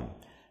Babylon.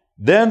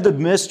 Then the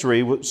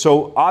mystery,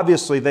 so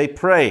obviously they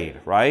prayed,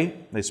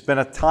 right? They spent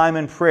a time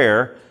in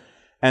prayer.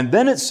 And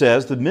then it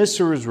says the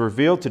mystery was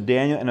revealed to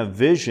Daniel in a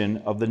vision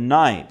of the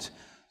night.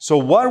 So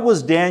what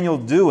was Daniel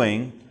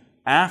doing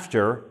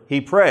after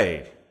he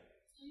prayed?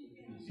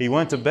 He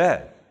went to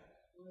bed.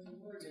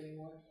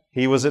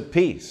 He was at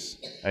peace.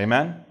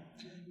 Amen?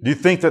 Do you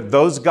think that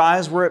those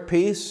guys were at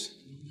peace?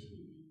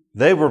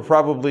 They were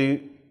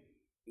probably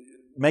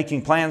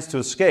making plans to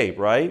escape,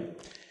 right?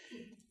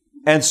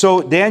 And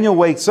so Daniel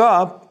wakes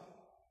up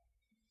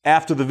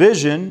after the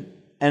vision,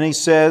 and he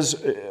says,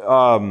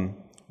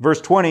 verse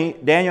 20,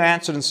 Daniel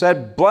answered and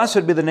said,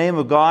 Blessed be the name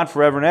of God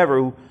forever and ever,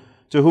 who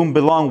to whom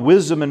belong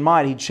wisdom and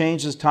might. He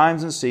changes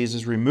times and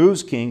seasons,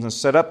 removes kings and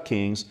set up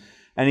kings,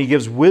 and He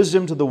gives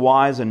wisdom to the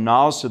wise and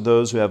knowledge to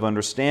those who have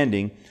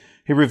understanding.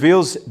 He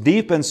reveals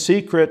deep and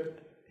secret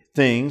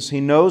things. He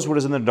knows what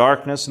is in the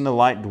darkness, and the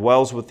light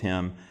dwells with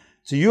Him.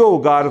 To you, O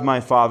God of my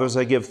fathers,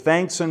 I give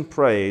thanks and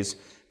praise,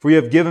 for you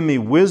have given me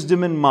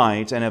wisdom and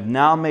might, and have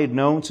now made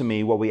known to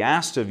me what we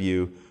asked of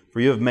you, for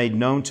you have made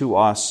known to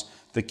us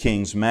the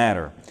king's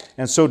matter.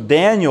 And so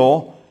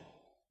Daniel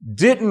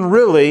didn't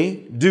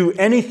really do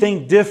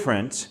anything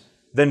different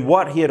than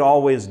what he had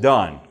always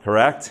done,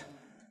 correct?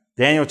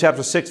 Daniel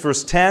chapter 6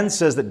 verse 10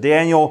 says that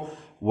Daniel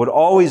would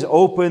always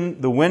open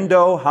the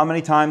window how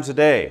many times a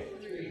day?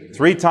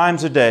 3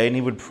 times a day, and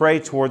he would pray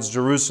towards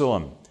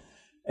Jerusalem.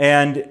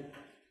 And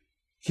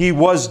he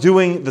was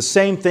doing the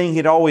same thing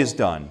he'd always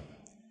done.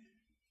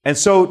 And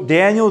so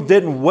Daniel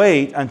didn't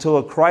wait until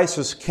a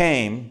crisis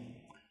came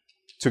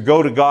to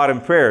go to God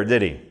in prayer,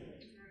 did he?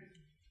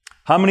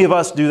 How many of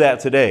us do that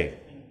today?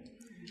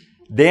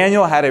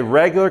 Daniel had a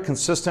regular,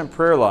 consistent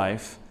prayer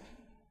life,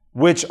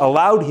 which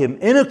allowed him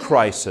in a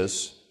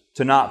crisis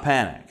to not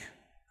panic.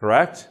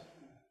 Correct?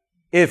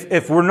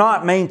 If we're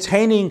not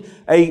maintaining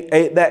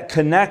that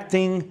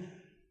connecting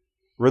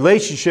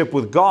relationship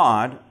with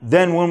God,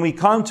 then when we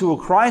come to a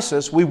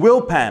crisis, we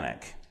will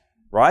panic.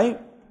 Right?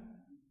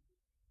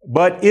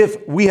 But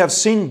if we have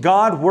seen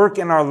God work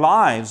in our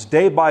lives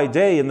day by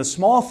day in the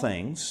small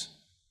things,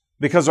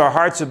 because our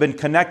hearts have been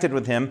connected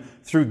with Him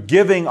through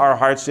giving our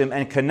hearts to Him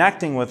and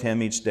connecting with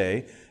Him each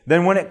day,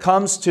 then when it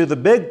comes to the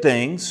big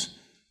things,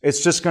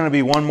 it's just going to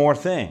be one more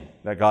thing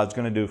that God's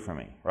going to do for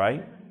me,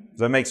 right? Does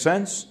that make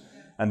sense?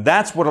 And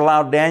that's what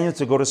allowed Daniel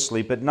to go to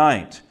sleep at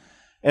night.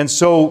 And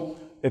so,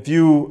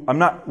 we're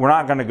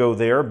not going to go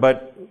there,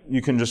 but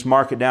you can just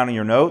mark it down in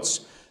your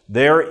notes.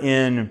 There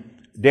in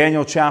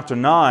Daniel chapter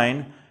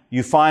 9,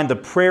 you find the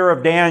prayer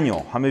of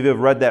Daniel. How many of you have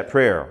read that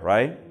prayer,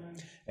 right?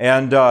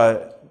 And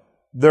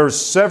there's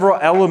several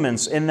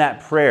elements in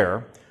that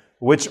prayer,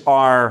 which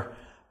are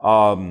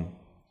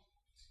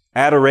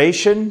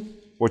adoration,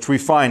 which we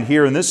find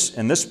here in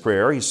this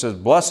prayer. He says,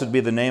 "Blessed be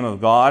the name of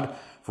God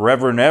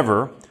forever and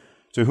ever,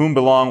 to whom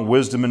belong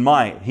wisdom and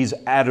might." He's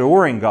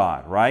adoring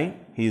God, right?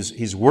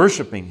 He's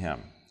worshiping Him.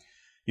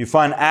 You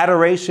find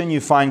adoration, you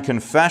find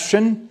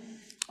confession,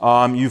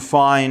 you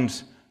find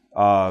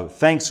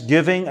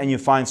thanksgiving, and you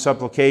find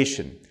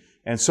supplication.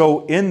 And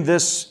so in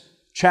this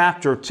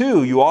chapter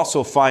 2, you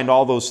also find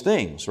all those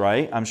things,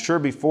 right? I'm sure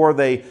before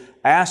they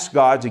asked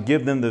God to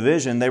give them the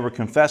vision, they were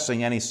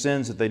confessing any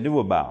sins that they knew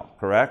about,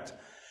 correct?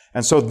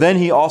 And so then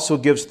He also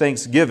gives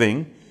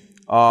thanksgiving.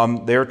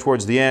 There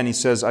towards the end, He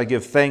says, "I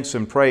give thanks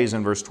and praise"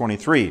 in verse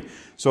 23.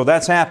 So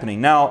that's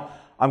happening. Now,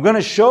 I'm going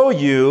to show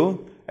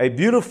you a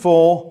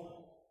beautiful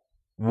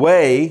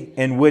way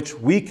in which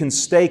we can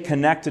stay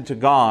connected to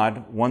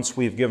God once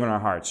we've given our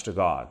hearts to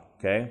God,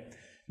 okay?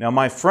 Now,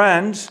 my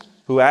friend,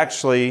 who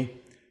actually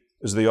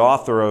is the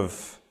author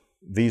of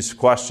these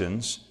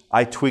questions,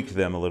 I tweaked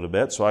them a little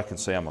bit, so I can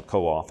say I'm a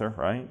co-author,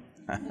 right?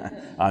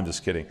 I'm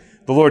just kidding.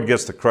 The Lord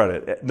gets the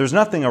credit. There's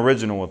nothing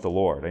original with the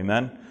Lord,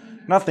 amen?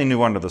 Nothing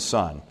new under the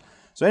sun.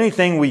 So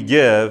anything we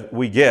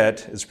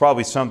get is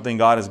probably something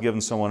God has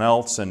given someone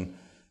else, and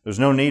there's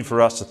no need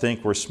for us to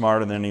think we're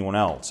smarter than anyone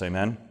else,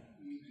 amen?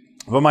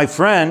 But my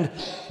friend,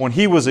 when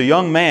he was a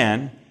young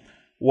man,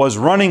 was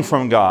running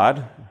from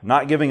God,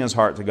 not giving his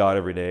heart to God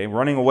every day,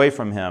 running away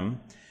from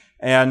Him.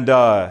 And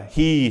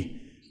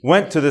he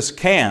went to this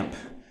camp,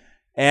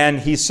 and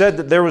he said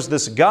that there was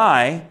this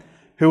guy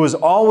who was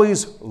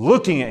always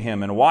looking at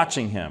him and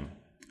watching him.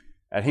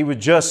 And he would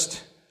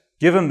just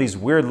give him these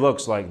weird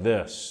looks like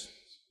this.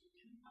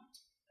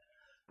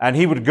 And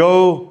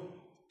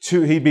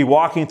he'd be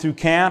walking through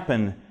camp,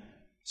 and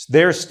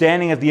there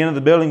standing at the end of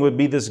the building would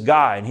be this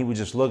guy, and he would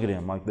just look at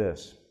him like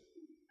this.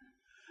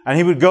 And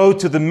he would go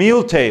to the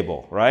meal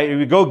table, right? He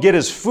would go get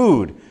his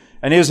food.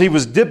 And as he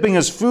was dipping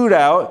his food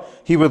out,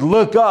 he would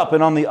look up,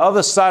 and on the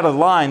other side of the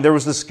line, there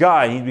was this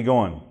guy, and he'd be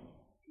going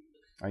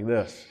like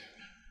this.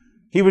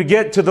 He would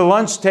get to the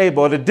lunch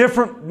table at a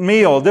different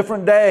meal, a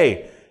different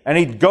day, and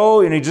he'd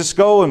just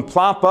go and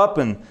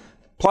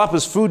plop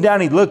his food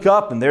down, he'd look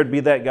up, and there'd be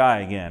that guy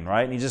again,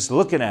 right? And he's just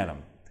looking at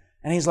him.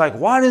 And he's like,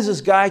 why does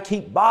this guy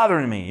keep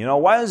bothering me?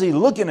 Why is he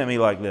looking at me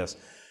like this?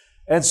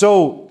 And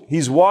so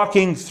he's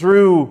walking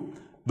through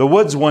the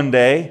woods one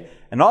day,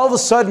 and all of a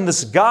sudden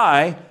this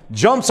guy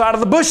jumps out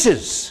of the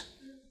bushes,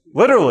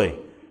 literally.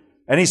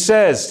 And he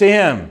says to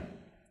him,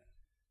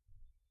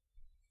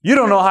 "You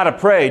don't know how to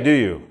pray, do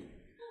you?"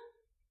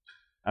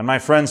 And my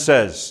friend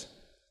says,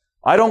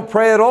 "I don't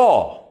pray at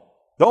all.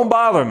 Don't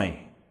bother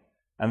me."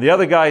 And the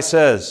other guy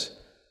says,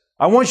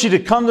 "I want you to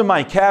come to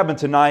my cabin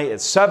tonight at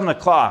 7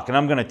 o'clock, and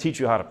I'm going to teach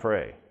you how to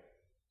pray."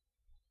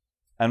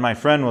 And my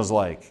friend was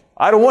like,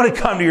 "I don't want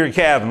to come to your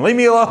cabin. Leave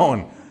me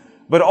alone."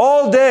 But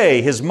all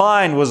day, his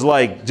mind was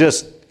like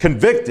just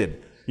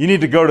convicted. You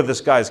need to go to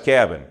this guy's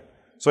cabin.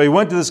 So he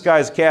went to this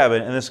guy's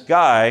cabin, and this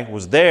guy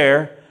was there,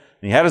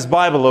 and he had his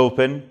Bible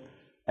open,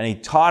 and he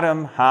taught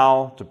him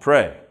how to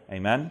pray.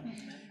 Amen?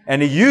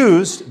 And he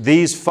used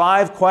these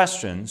 5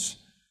 questions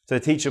to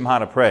teach him how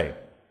to pray.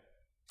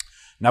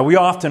 Now, we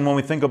often, when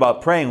we think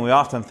about praying, we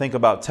often think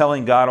about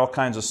telling God all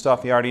kinds of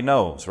stuff he already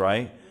knows,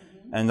 right?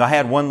 And I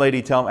had one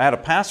lady tell me, I had a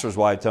pastor's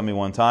wife tell me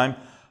one time,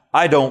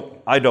 I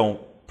don't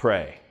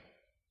pray.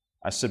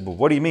 I said, well,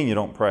 what do you mean you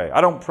don't pray?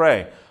 I don't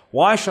pray.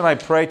 Why should I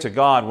pray to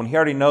God when he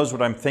already knows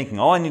what I'm thinking?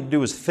 All I need to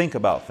do is think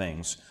about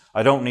things.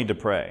 I don't need to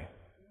pray.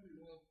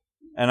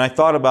 And I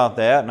thought about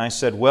that, and I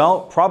said,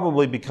 well,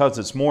 probably because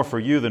it's more for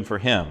you than for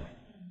him.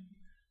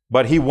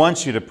 But he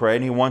wants you to pray,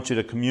 and he wants you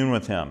to commune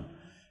with him.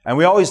 And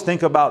we always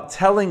think about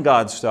telling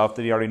God stuff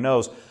that he already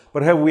knows.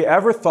 But have we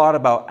ever thought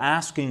about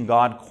asking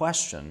God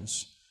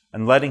questions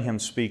and letting him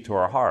speak to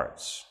our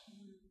hearts?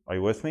 Are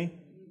you with me?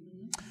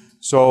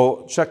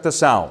 So check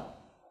this out.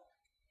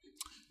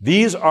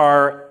 These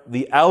are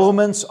the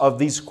elements of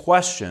these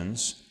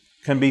questions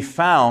can be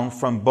found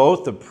from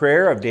both the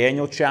prayer of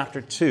Daniel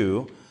chapter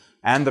 2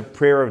 and the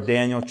prayer of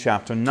Daniel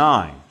chapter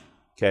 9.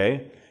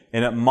 Okay?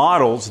 And it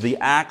models the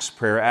Acts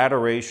prayer,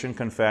 adoration,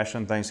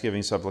 confession,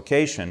 thanksgiving,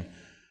 supplication.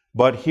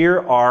 But here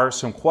are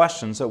some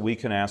questions that we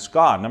can ask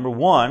God. Number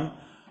one,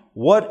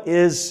 what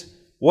is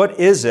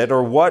it,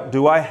 or what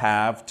do I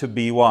have to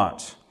be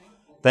what?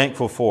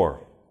 Thankful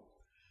for.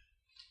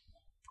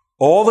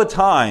 All the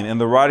time in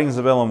the writings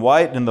of Ellen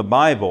White and in the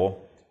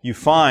Bible, you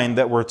find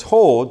that we're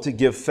told to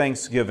give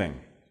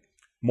thanksgiving.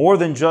 More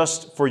than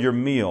just for your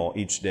meal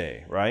each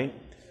day, right?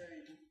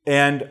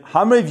 And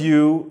how many of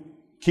you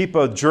keep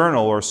a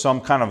journal or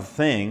some kind of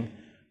thing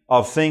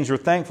of things you're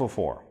thankful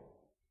for?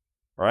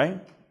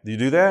 Right? Do you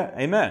do that?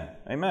 Amen.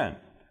 Amen.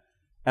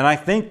 And I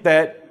think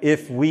that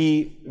if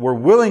we were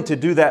willing to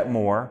do that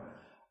more,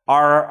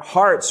 our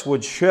hearts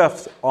would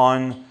shift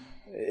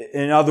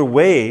in other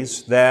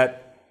ways that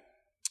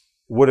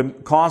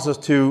would cause us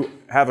to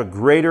have a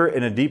greater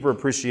and a deeper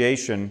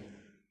appreciation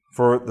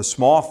for the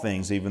small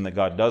things even that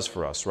God does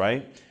for us,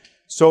 right?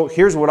 So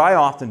here's what I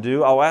often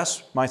do. I'll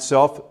ask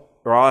myself,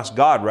 or I'll ask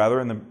God rather,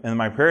 in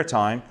my prayer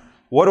time,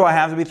 what do I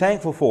have to be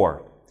thankful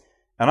for?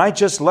 And I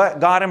just let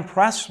God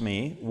impress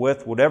me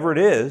with whatever it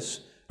is.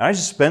 And I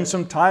just spend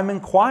some time in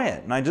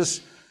quiet. And I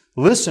just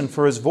listen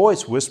for his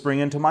voice whispering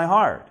into my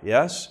heart.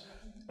 Yes?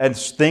 And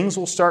things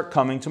will start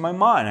coming to my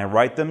mind. I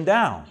write them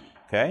down.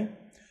 Okay?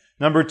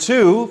 Number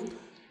two,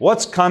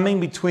 what's coming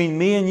between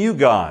me and you,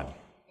 God?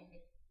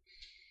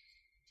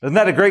 Isn't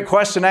that a great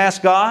question to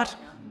ask God?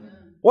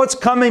 What's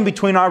coming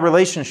between our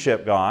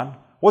relationship, God?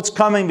 What's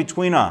coming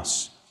between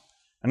us?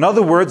 In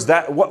other words,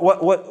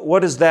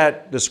 what is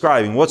that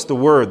describing? What's the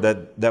word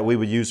that we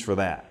would use for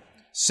that?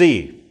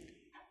 C.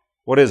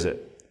 What is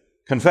it?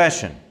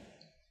 Confession.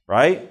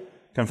 Right?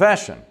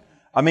 Confession.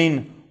 I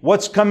mean,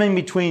 what's coming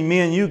between me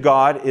and you,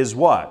 God, is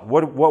what?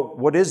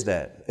 What is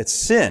that? It's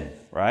sin,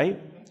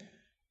 right?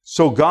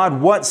 So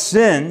God, what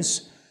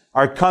sins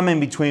are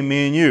coming between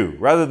me and you?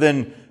 Rather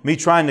than me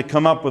trying to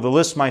come up with a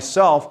list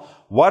myself,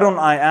 why don't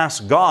I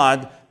ask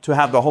God to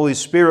have the Holy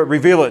Spirit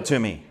reveal it to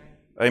me?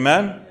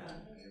 Amen?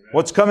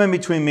 What's coming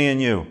between me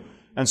and you?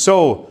 And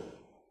so,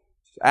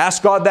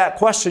 ask God that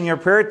question in your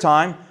prayer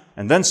time,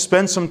 and then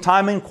spend some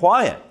time in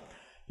quiet.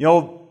 You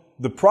know,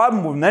 the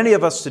problem with many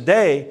of us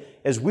today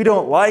is we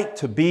don't like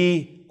to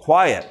be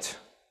quiet.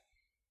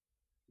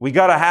 We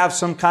got to have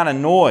some kind of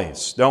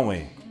noise, don't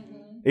we?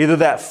 Either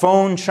that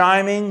phone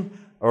chiming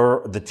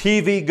or the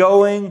TV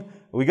going.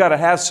 We got to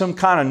have some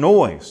kind of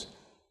noise.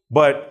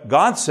 But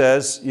God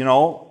says, you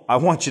know, I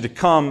want you to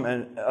come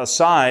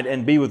aside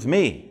and be with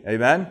me.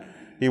 Amen?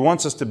 He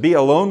wants us to be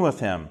alone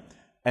with him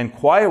and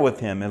quiet with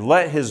him and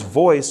let his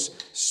voice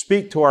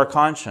speak to our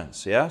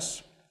conscience.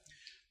 Yes?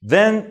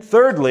 Then,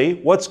 thirdly,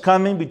 what's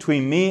coming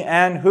between me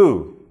and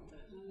who?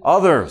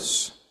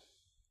 Others.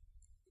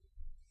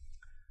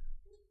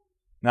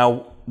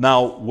 Now,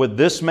 would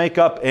this make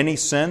up any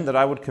sin that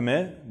I would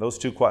commit? Those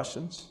two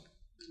questions?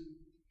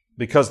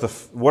 Because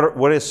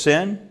what is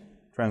sin?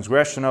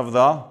 Transgression of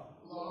the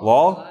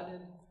law.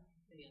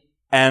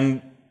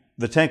 And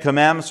the Ten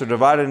Commandments are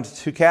divided into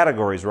two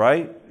categories,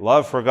 right?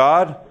 Love for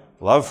God,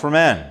 love for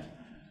men.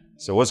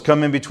 So what's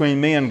coming between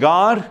me and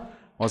God,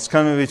 what's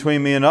coming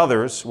between me and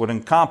others would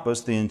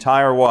encompass the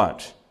entire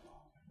what?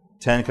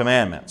 10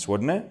 Commandments,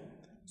 wouldn't it?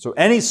 So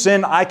any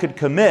sin I could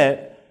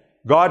commit,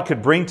 God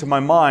could bring to my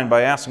mind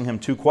by asking him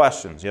two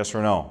questions, yes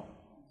or no.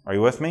 Are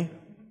you with me?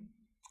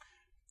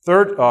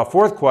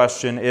 Fourth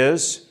question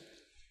is,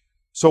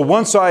 so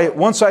once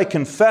I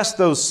confess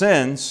those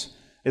sins,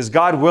 is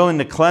God willing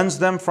to cleanse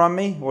them from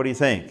me? What do you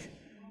think?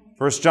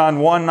 1 John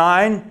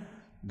 1:9,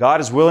 God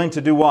is willing to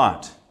do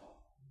what?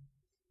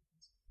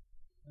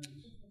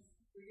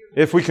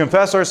 If we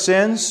confess our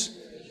sins,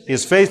 he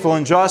is faithful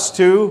and just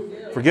to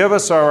forgive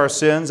us our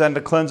sins and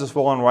to cleanse us of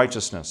all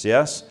unrighteousness.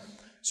 Yes?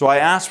 So I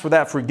ask for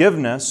that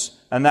forgiveness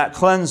and that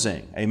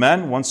cleansing.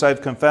 Amen? Once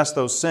I've confessed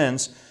those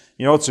sins,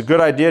 you know, it's a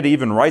good idea to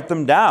even write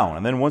them down.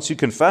 And then once you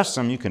confess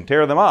them, you can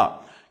tear them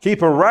up.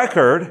 Keep a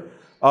record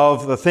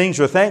of the things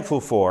you're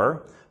thankful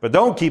for, but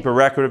don't keep a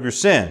record of your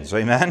sins.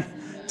 Amen?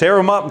 Tear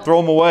them up and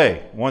throw them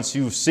away once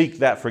you seek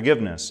that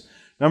forgiveness.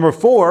 Number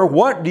 4,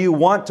 what do you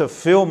want to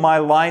fill my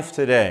life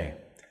today?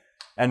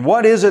 And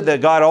what is it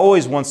that God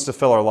always wants to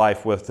fill our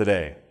life with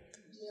today?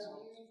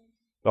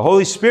 The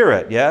Holy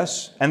Spirit,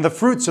 yes, and the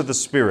fruits of the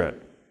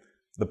Spirit.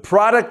 The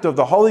product of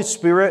the Holy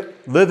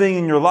Spirit living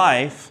in your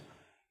life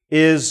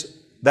is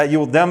that you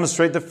will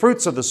demonstrate the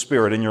fruits of the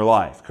Spirit in your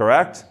life,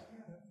 correct?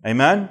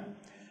 Amen?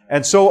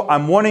 And so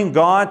I'm wanting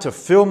God to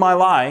fill my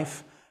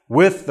life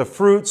with the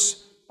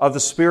fruits of the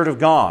Spirit of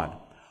God.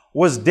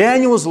 Was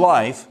Daniel's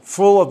life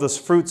full of the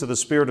fruits of the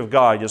Spirit of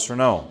God, yes or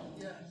no?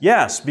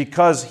 Yes,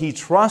 because he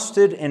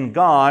trusted in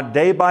God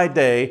day by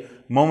day,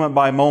 moment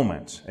by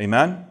moment.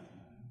 Amen?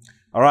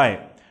 All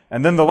right.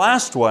 And then the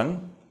last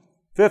one,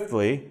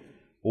 fifthly,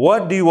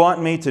 what do you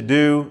want me to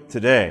do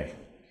today?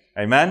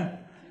 Amen?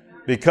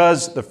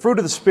 Because the fruit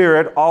of the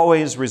Spirit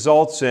always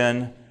results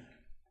in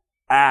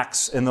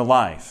acts in the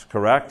life,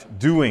 correct?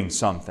 Doing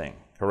something,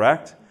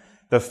 correct?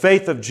 The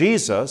faith of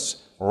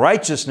Jesus,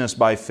 righteousness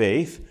by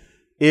faith,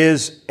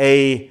 is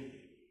a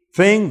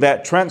thing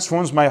that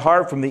transforms my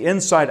heart from the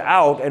inside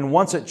out, and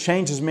once it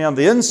changes me on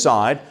the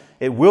inside,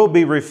 it will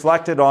be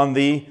reflected on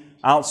the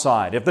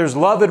outside. If there's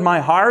love in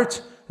my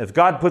heart, if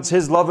God puts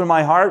His love in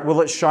my heart,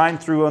 will it shine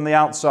through on the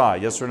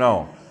outside? Yes or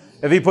no?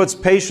 If He puts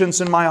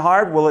patience in my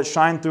heart, will it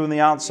shine through on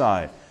the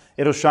outside?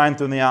 It'll shine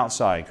through on the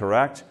outside,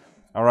 correct?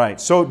 All right.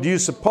 So do you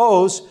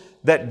suppose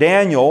that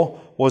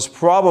Daniel was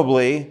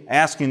probably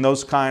asking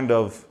those kind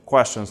of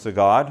questions to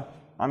God?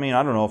 I mean,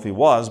 I don't know if he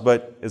was,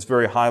 but it's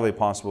very highly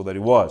possible that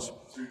he was.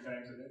 3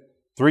 times a day.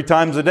 3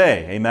 times a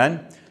day.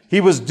 Amen.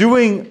 He was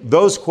doing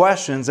those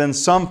questions in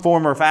some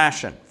form or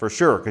fashion, for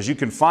sure, because you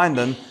can find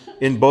them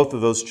in both of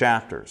those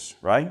chapters,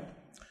 right?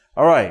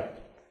 All right.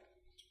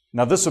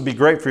 Now, this will be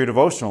great for your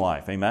devotional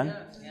life. Amen?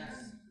 Yes.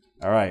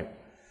 All right.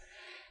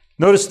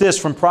 Notice this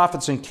from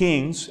Prophets and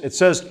Kings. It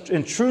says,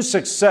 true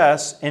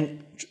success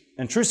in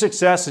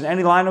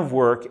any line of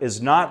work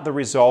is not the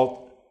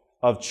result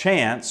of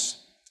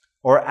chance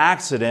or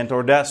accident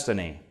or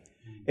destiny.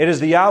 It is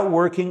the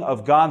outworking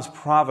of God's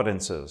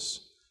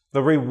providences,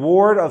 the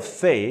reward of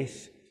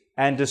faith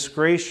and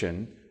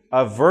discretion,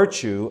 of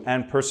virtue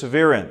and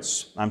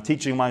perseverance. I'm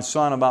teaching my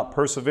son about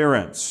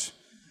perseverance.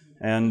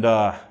 And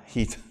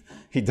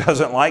he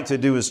doesn't like to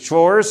do his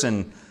chores,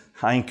 and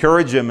I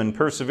encourage him in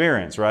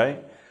perseverance,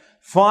 right?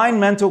 Fine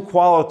mental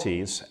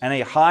qualities and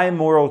a high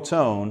moral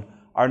tone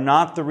are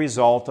not the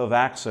result of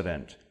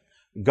accident.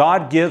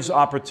 God gives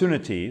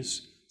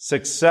opportunities.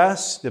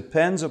 Success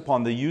depends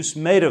upon the use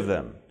made of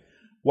them.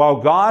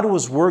 While God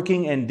was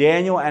working in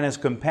Daniel and his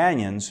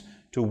companions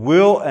to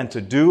will and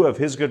to do of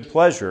His good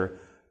pleasure,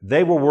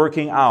 they were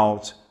working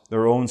out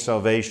their own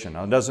salvation.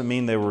 Now, it doesn't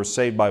mean they were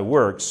saved by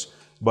works,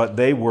 but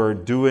they were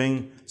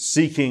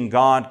seeking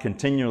God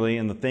continually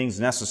in the things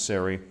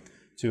necessary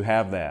to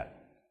have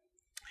that.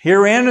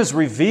 Herein is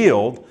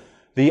revealed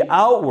the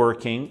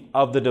outworking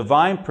of the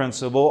divine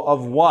principle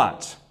of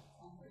what?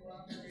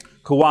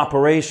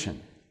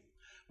 Cooperation,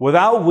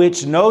 without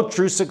which no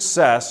true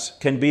success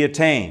can be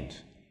attained.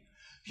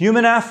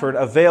 Human effort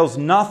avails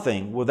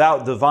nothing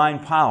without divine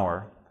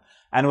power,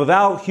 and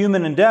without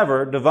human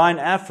endeavor, divine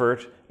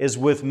effort is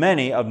with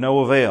many of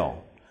no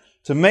avail.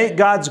 To make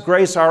God's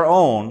grace our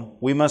own,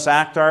 we must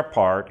act our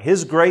part.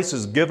 His grace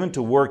is given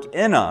to work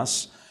in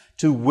us,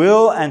 to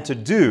will and to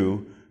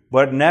do,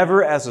 but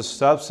never as a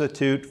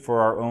substitute for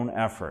our own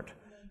effort.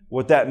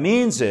 What that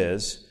means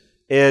is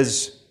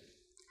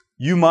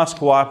you must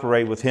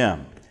cooperate with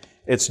Him.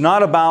 It's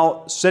not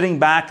about sitting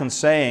back and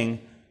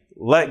saying,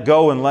 let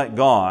go and let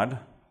God.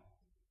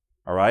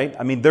 All right?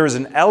 I mean, there's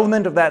an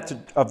element of that,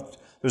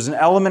 there's an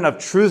element of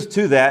truth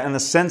to that in the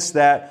sense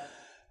that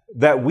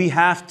we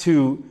have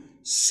to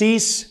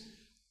cease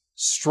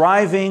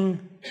striving.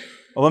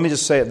 Well, let me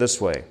just say it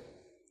this way.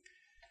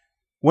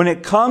 When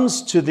it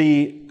comes to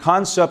the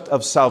concept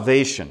of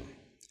salvation,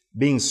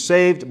 being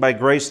saved by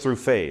grace through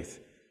faith,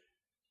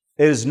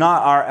 it is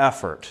not our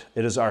effort,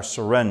 it is our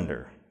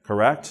surrender,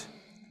 correct?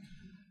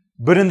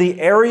 But in the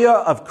area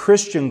of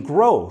Christian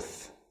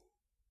growth,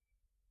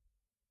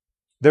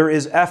 there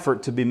is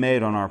effort to be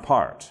made on our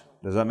part.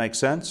 Does that make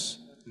sense?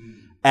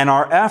 And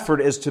our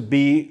effort is to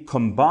be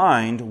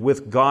combined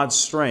with God's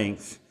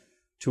strength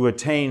to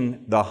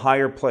attain the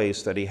higher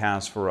place that He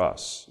has for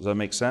us. Does that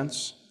make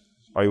sense?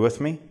 Are you with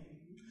me?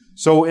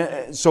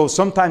 So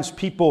sometimes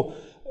people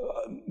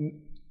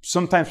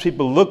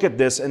look at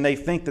this and they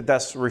think that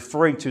that's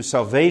referring to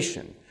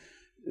salvation,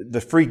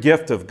 the free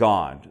gift of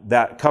God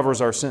that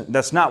covers our sin.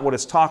 That's not what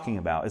it's talking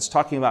about. It's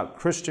talking about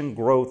Christian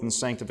growth and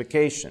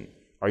sanctification.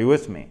 Are you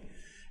with me?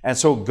 And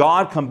so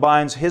God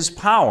combines His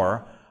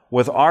power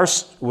with our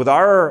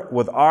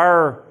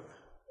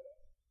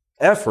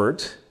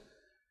effort,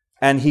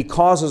 and He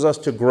causes us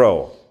to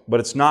grow. But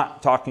it's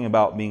not talking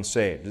about being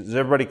saved. Is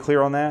everybody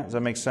clear on that? Does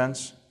that make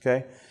sense?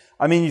 Okay.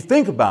 I mean, you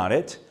think about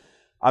it.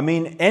 I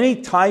mean,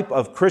 any type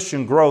of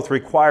Christian growth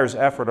requires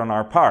effort on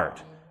our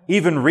part.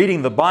 Even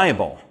reading the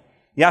Bible.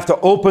 You have to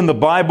open the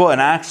Bible and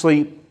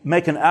actually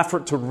make an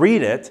effort to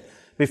read it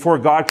before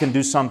God can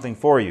do something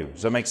for you.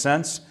 Does that make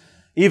sense?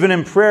 Even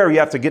in prayer, you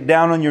have to get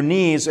down on your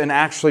knees and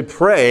actually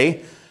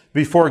pray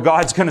before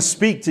God's going to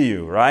speak to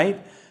you,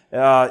 right?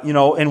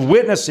 In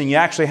witnessing, you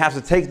actually have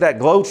to take that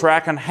glow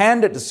track and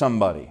hand it to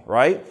somebody,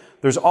 right?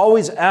 There's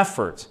always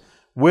effort.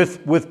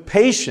 With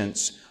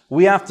patience,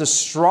 we have to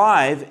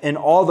strive in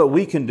all that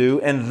we can do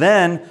and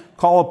then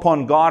call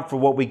upon God for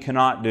what we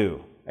cannot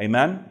do.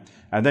 Amen?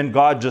 And then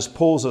God just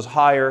pulls us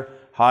higher,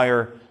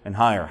 higher, and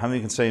higher. How many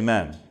can say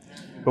amen?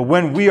 But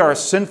when we are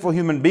sinful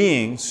human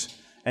beings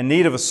in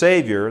need of a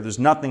Savior, there's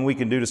nothing we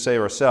can do to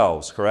save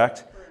ourselves,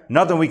 correct?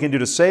 Nothing we can do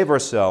to save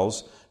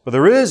ourselves, but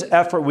there is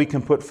effort we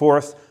can put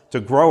forth to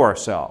grow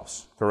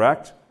ourselves,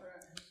 correct?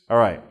 All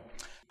right.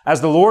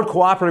 As the Lord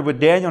cooperated with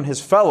Daniel and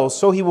his fellows,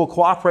 so he will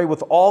cooperate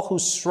with all who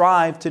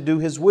strive to do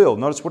his will.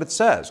 Notice what it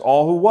says.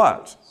 All who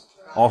what?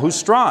 All who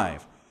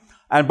strive.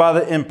 And by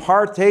the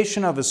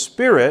impartation of his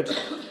Spirit,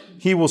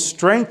 he will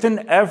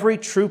strengthen every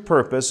true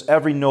purpose,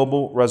 every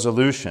noble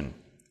resolution.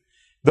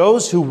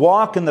 Those who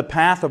walk in the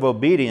path of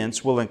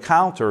obedience will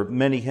encounter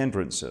many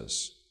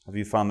hindrances. Have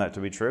you found that to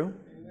be true?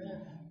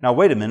 Amen. Now,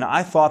 wait a minute.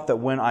 I thought that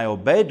when I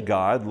obeyed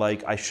God,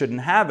 I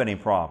shouldn't have any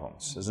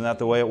problems. Isn't that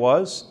the way it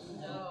was?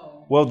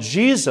 No. Well,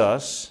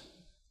 Jesus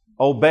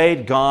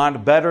obeyed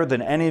God better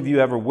than any of you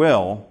ever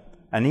will,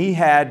 and he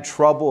had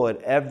trouble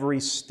at every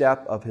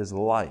step of his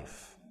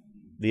life.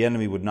 The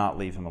enemy would not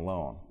leave him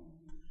alone.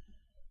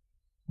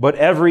 But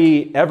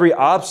every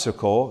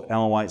obstacle,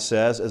 Ellen White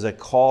says, is a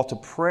call to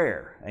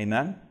prayer.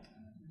 Amen?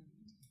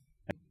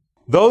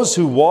 Those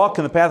who walk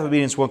in the path of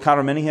obedience will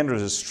encounter many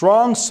hindrances.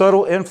 Strong,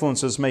 subtle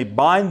influences may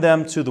bind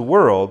them to the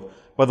world,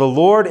 but the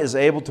Lord is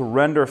able to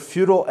render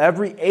futile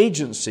every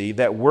agency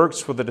that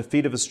works for the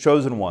defeat of his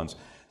chosen ones.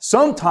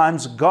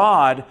 Sometimes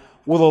God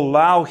will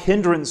allow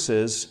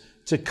hindrances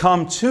to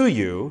come to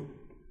you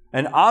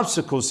and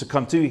obstacles to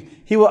come to you.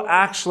 He will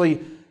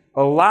actually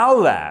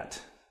allow that,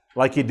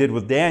 like he did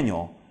with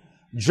Daniel,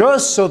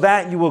 just so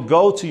that you will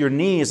go to your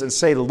knees and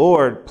say,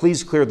 Lord,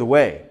 please clear the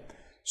way.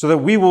 So that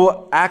we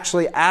will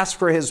actually ask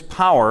for his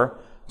power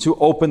to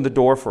open the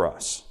door for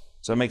us.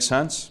 Does that make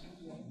sense?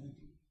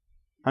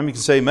 How many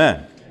can say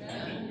amen?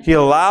 Amen? He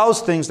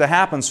allows things to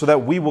happen so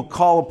that we will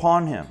call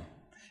upon him.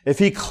 If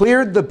he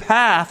cleared the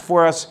path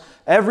for us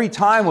every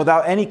time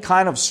without any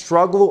kind of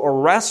struggle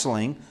or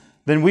wrestling,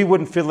 then we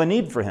wouldn't feel a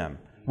need for him.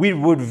 We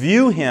would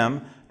view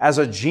him as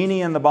a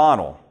genie in the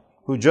bottle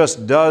who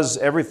just does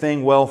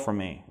everything well for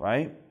me,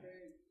 right?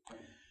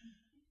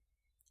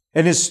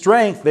 In his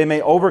strength, they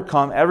may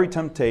overcome every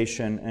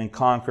temptation and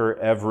conquer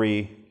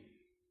every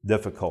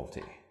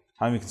difficulty.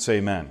 How many can say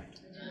amen?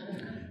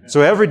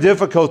 So every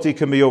difficulty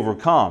can be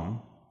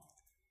overcome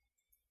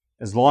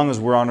as long as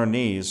we're on our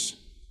knees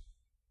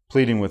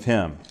pleading with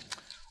him.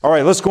 All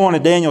right, let's go on to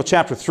Daniel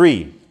chapter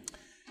 3.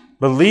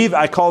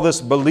 I call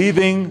this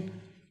believing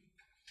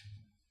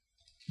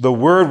the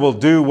word will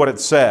do what it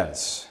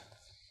says.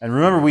 And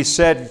remember, we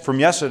said from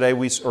yesterday,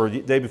 or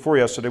day before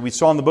yesterday, we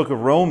saw in the book of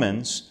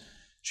Romans,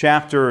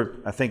 chapter,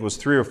 I think it was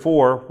 3 or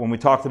 4, when we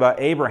talked about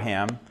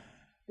Abraham,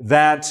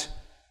 that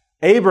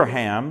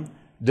Abraham,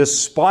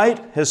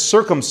 despite his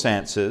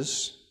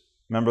circumstances,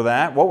 remember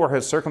that? What were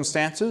his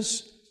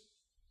circumstances?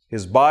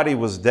 His body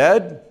was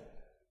dead.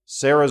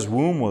 Sarah's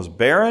womb was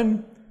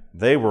barren.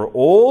 They were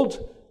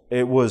old.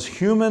 It was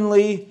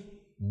humanly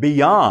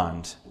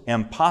beyond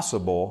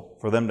impossible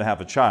for them to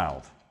have a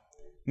child.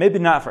 Maybe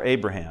not for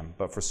Abraham,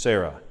 but for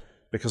Sarah.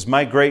 Because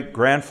my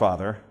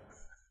great-great-grandfather,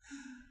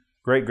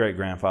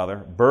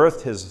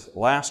 birthed his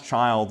last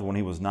child when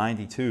he was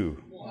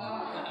 92.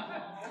 Wow.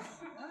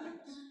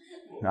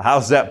 Now,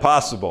 how's that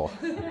possible?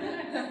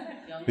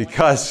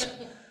 Because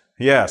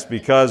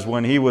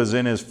when he was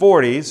in his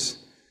 40s,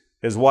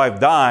 his wife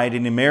died,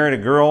 and he married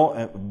a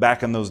girl,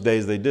 back in those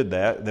days they did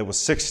that was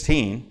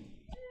 16.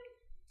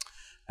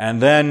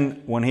 And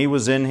then when he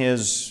was in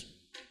his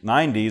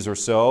 90s or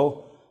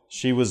so,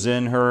 she was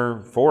in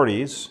her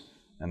 40s,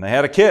 and they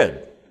had a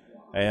kid.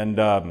 And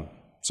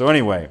so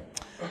anyway,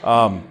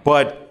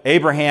 but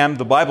Abraham,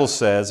 the Bible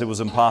says it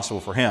was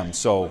impossible for him.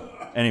 So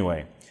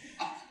anyway,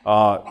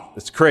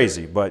 it's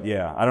crazy, but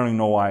yeah, I don't even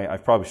know why. I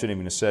probably shouldn't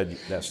even have said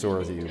that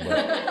story to you.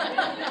 But.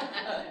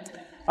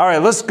 All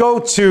right, let's go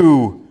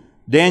to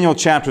Daniel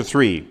chapter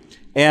 3.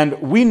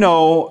 And we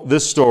know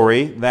this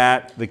story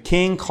that the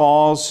king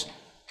calls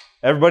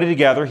everybody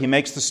together. He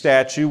makes the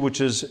statue,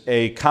 which is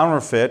a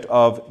counterfeit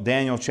of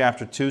Daniel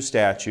chapter 2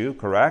 statue,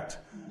 correct?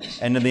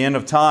 And in the end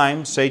of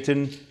time,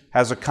 Satan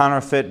has a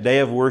counterfeit day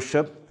of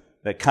worship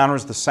that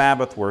counters the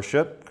Sabbath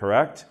worship,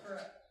 correct?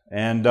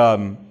 And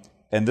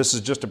this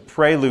is just a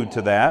prelude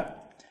to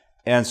that.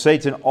 And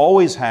Satan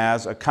always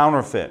has a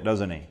counterfeit,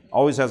 doesn't he?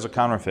 Always has a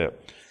counterfeit.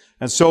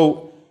 And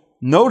so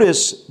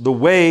notice the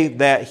way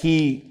that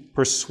he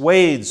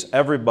persuades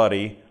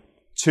everybody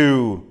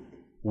to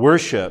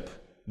worship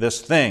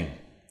this thing.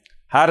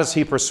 How does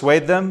he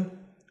persuade them?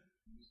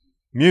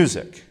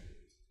 Music.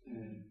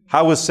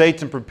 How is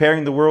Satan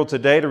preparing the world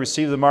today to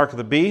receive the mark of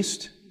the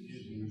beast?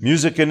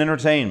 Music and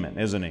entertainment,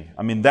 isn't he?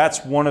 I mean,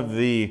 that's one of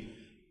the,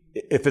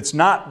 if it's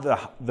not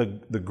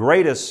the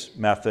greatest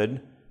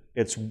method,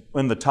 it's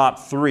in the top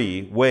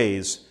 3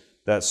 ways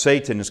that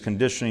Satan is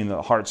conditioning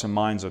the hearts and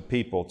minds of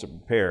people to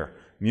prepare.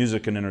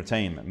 music and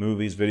entertainment,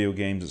 movies, video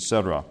games,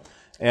 etc.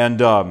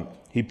 And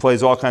he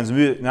plays all kinds of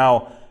music.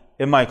 Now,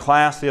 in my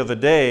class the other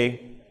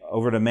day,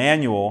 over at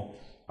Emmanuel,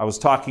 I was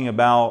talking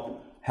about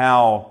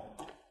how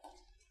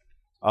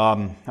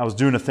I was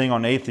doing a thing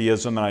on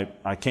atheism, and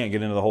I can't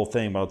get into the whole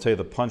thing, but I'll tell you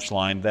the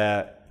punchline,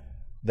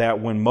 that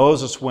when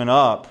Moses went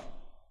up,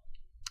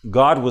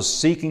 God was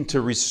seeking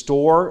to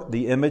restore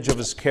the image of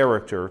His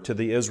character to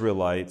the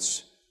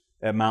Israelites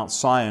at Mount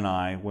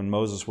Sinai when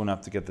Moses went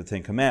up to get the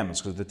Ten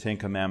Commandments, because the Ten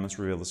Commandments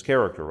reveal His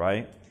character,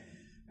 right?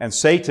 And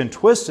Satan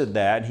twisted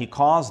that, and he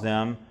caused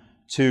them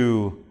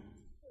to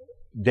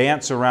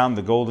dance around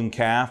the golden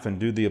calf and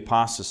do the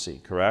apostasy,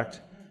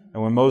 correct?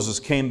 And when Moses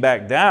came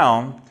back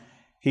down,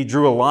 he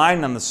drew a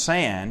line on the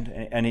sand,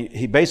 and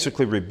he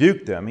basically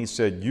rebuked them. He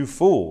said, "You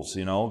fools,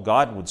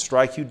 God would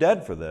strike you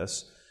dead for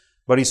this."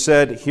 But he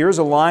said, "Here's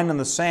a line in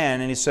the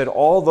sand," and he said,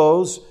 "All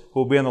those who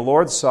will be on the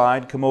Lord's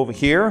side come over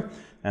here,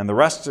 and the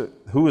rest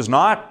who is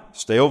not,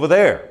 stay over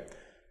there."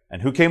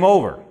 And who came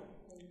over?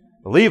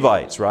 The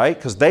Levites, right?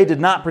 Because they did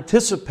not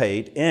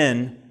participate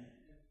in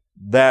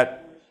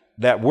that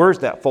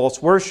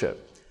false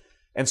worship.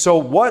 And so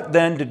what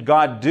then did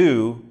God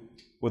do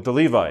with the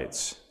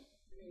Levites?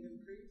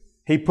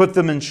 He put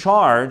them in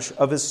charge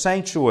of His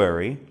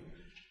sanctuary,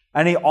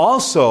 and He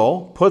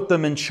also put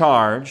them in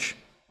charge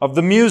of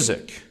the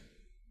music.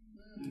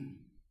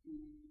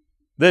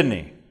 Didn't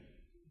He?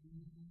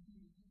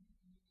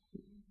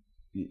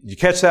 You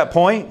catch that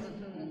point?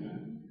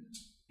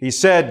 He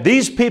said,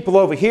 these people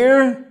over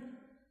here,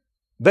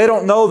 they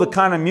don't know the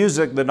kind of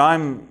music that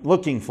I'm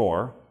looking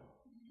for.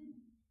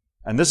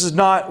 And this is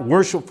not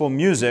worshipful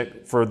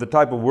music for the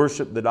type of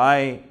worship that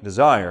I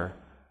desire.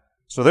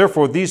 So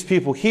therefore, these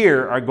people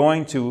here are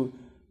going to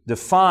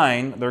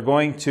they're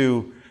going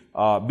to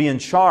be in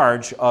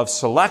charge of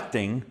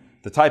selecting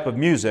the type of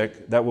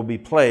music that will be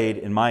played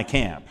in my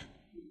camp.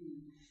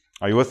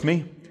 Are you with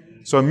me?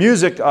 So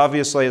music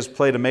obviously has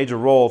played a major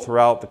role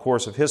throughout the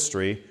course of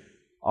history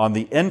on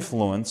the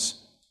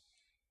influence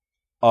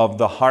of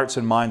the hearts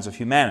and minds of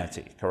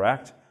humanity,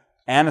 correct?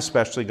 And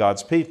especially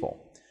God's people.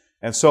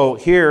 And so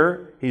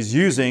here he's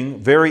using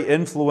very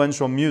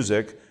influential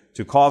music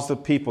to cause the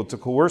people, to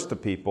coerce the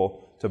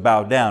people to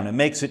bow down. It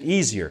makes it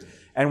easier.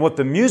 And what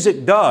the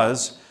music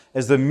does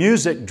is the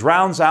music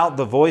drowns out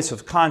the voice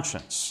of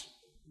conscience.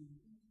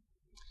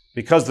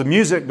 Because the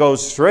music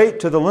goes straight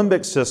to the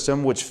limbic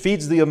system, which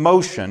feeds the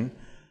emotion,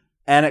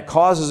 and it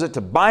causes it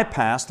to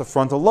bypass the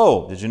frontal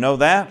lobe. Did you know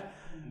that?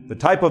 The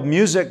type of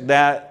music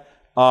that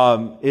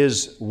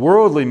is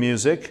worldly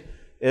music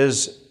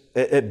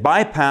it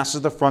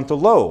bypasses the frontal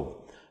lobe.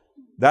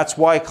 That's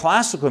why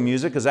classical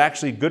music is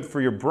actually good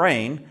for your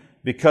brain,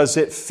 because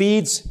it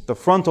feeds the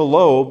frontal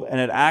lobe and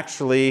it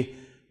actually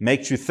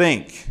makes you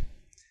think.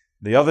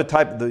 The other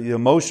type, the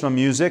emotional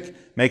music,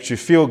 makes you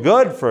feel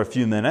good for a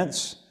few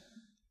minutes,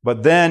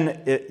 but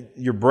then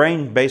your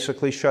brain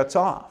basically shuts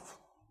off.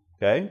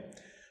 Okay?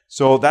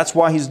 So that's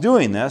why he's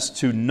doing this,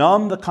 to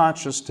numb the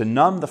conscious, to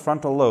numb the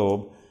frontal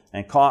lobe.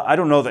 And I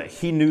don't know that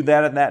he knew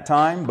that at that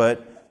time,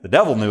 but the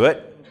devil knew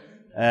it,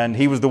 and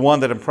he was the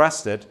one that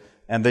impressed it,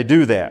 and they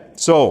do that.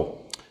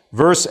 So,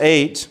 verse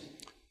 8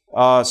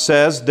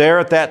 says, "There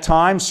at that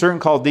time certain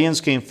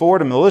Chaldeans came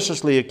forward and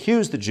maliciously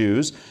accused the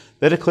Jews.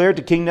 They declared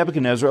to King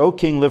Nebuchadnezzar, 'O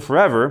king, live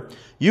forever.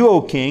 You,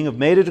 O king, have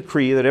made a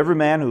decree that every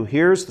man who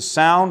hears the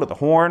sound of the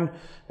horn,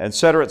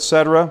 etc.,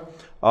 etc.,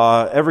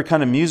 every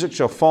kind of music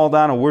shall fall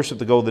down and worship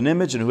the golden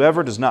image, and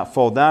whoever does not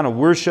fall down and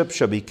worship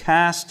shall be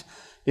cast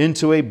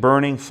into a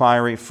burning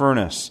fiery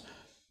furnace.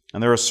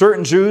 And there are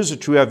certain Jews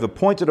which you have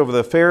appointed over the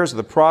affairs of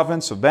the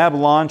province of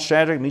Babylon,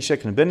 Shadrach,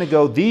 Meshach, and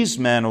Abednego. These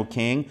men, O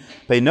king,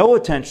 pay no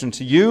attention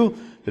to you,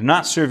 do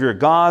not serve your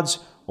gods,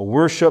 or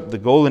worship the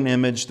golden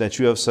image that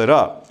you have set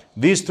up.'"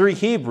 These three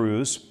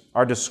Hebrews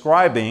are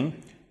describing,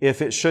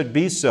 if it should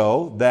be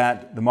so,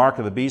 that the mark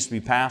of the beast be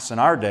passed in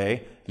our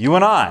day, you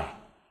and I.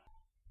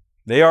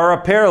 They are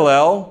a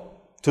parallel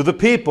to the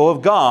people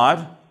of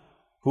God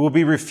who will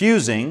be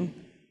refusing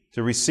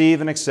to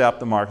receive and accept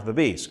the mark of the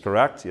beast,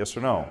 correct? Yes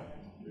or no?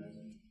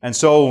 And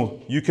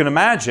so you can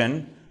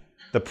imagine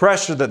the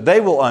pressure that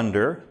they will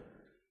under,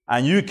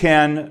 and you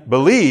can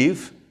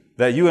believe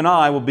that you and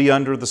I will be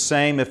under the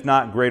same, if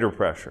not greater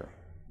pressure.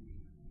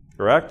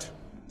 Correct?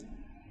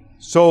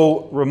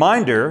 So,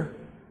 reminder,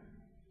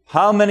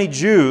 how many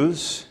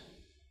Jews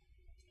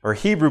or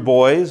Hebrew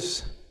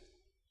boys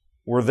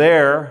were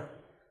there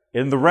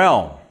in the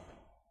realm?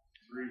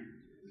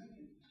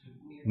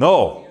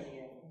 No.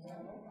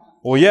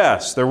 Well,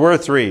 yes, there were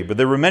 3, but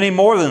there were many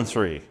more than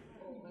 3.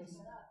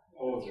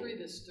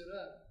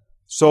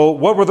 So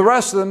what were the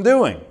rest of them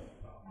doing?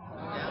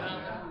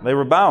 They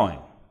were bowing.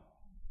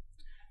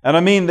 And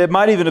I mean, it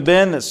might even have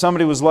been that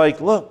somebody was like,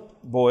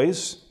 "Look,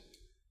 boys,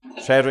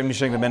 Shadrach,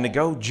 Meshach, and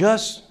Abednego,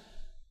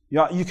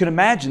 you can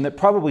imagine that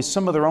probably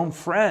some of their own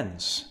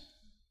friends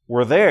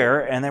were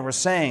there, and they were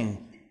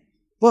saying,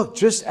 'Look,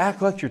 just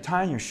act like you're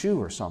tying your shoe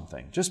or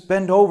something. Just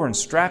bend over and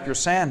strap your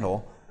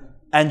sandal,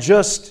 and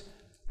just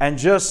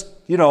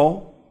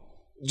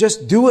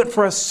do it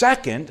for a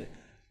second,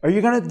 or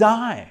you're going to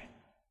die.'"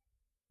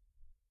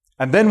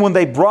 And then when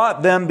they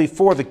brought them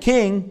before the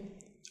king,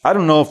 I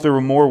don't know if there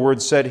were more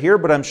words said here,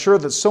 but I'm sure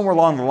that somewhere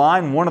along the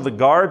line, one of the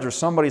guards or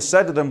somebody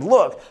said to them,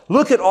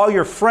 look at all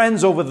your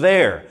friends over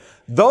there.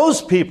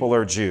 Those people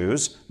are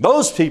Jews.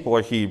 Those people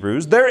are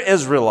Hebrews. They're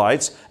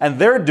Israelites, and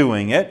they're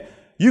doing it.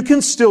 You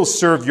can still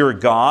serve your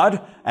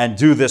God and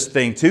do this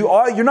thing too.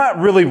 You're not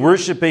really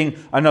worshiping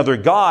another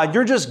God.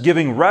 You're just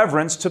giving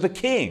reverence to the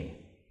king.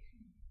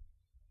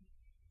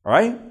 All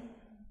right?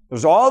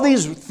 There's all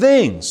these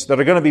things that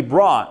are going to be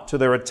brought to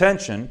their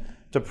attention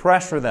to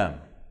pressure them.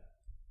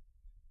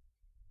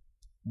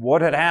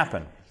 What had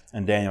happened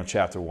in Daniel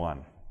chapter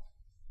 1?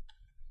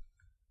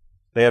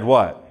 They had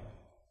what?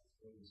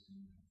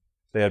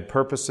 They had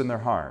purpose in their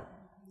heart.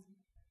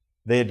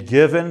 They had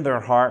given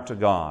their heart to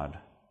God.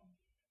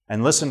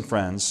 And listen,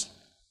 friends,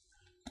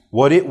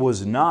 what it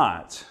was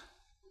not,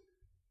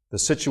 the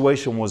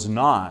situation was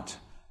not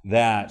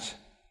that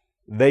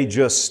they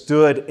just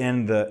stood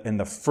in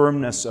the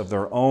firmness of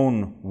their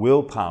own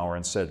willpower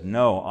and said,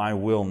 no, I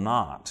will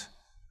not.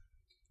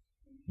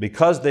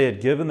 Because they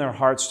had given their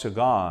hearts to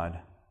God,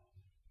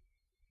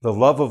 the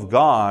love of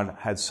God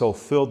had so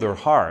filled their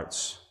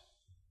hearts,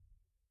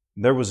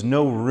 there was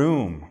no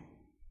room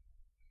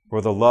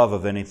for the love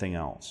of anything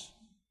else.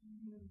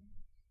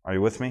 Are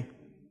you with me?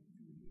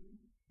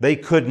 They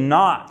could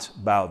not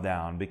bow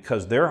down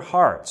because their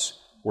hearts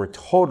were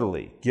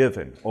totally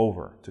given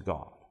over to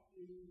God.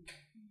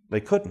 They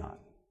could not.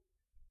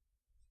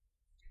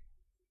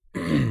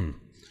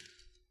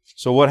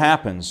 So what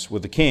happens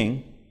with the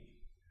king?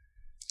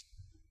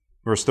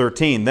 Verse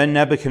 13, then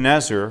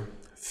Nebuchadnezzar,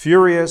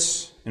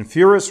 in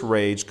furious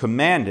rage,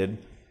 commanded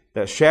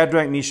that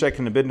Shadrach, Meshach,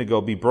 and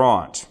Abednego be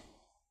brought.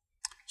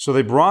 So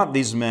they brought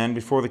these men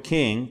before the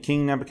king.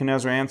 King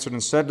Nebuchadnezzar answered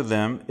and said to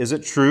them, is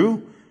it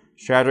true,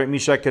 Shadrach,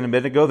 Meshach, and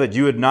Abednego, that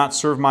you would not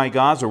serve my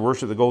gods or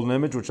worship the golden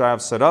image which I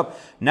have set up?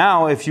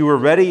 Now, if you are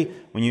ready,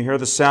 when you hear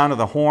the sound of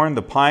the horn,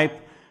 the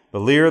pipe, the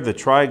lyre, the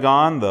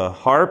trigon, the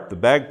harp, the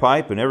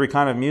bagpipe, and every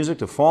kind of music,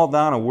 to fall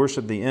down and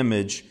worship the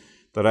image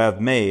that I have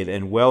made,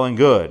 and well and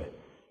good.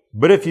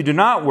 But if you do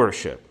not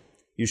worship,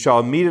 you shall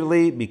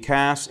immediately be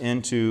cast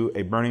into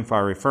a burning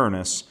fiery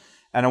furnace.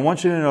 And I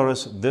want you to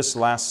notice this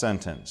last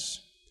sentence.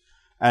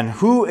 And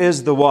who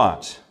is the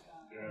what?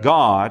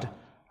 God,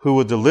 who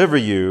will deliver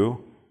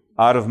you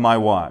out of my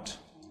what?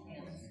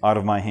 Out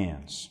of my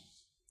hands.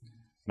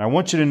 And I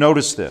want you to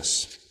notice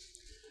this.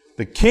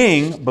 The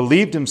king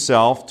believed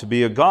himself to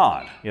be a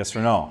god. Yes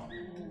or no?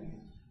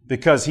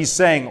 Because he's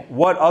saying,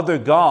 what other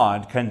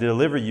God can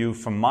deliver you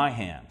from my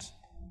hand?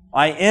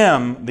 I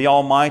am the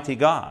Almighty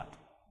God.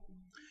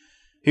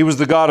 He was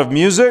the God of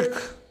music,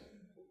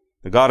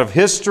 the God of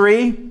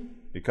history,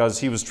 because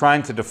he was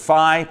trying to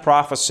defy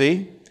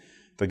prophecy,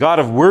 the God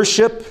of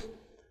worship,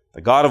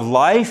 the God of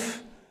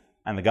life,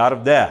 and the God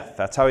of death.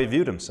 That's how he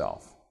viewed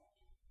himself.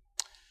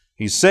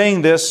 He's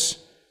saying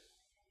this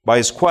by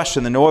his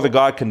question that no other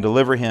God can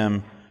deliver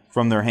him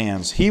from their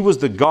hands. He was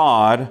the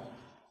God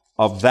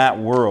of that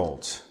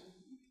world,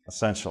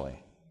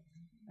 essentially.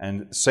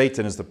 And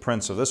Satan is the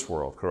prince of this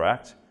world,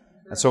 correct?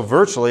 And so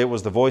virtually it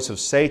was the voice of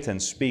Satan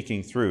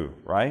speaking through,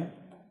 right?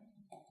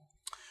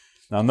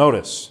 Now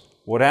notice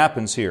what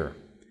happens here.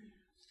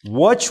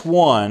 Which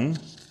one,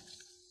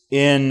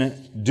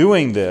 in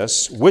doing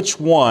this, which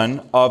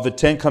one of the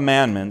 10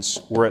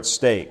 commandments were at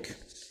stake?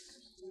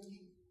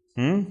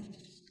 Well,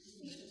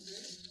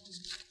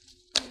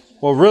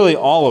 really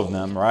all of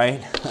them,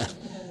 right?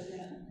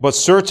 But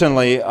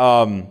certainly,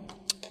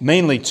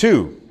 mainly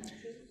 2.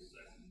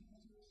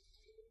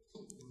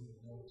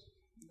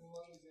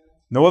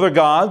 No other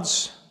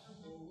gods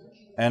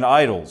and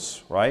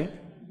idols, right?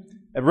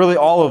 And really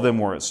all of them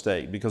were at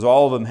stake because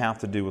all of them have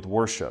to do with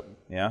worship,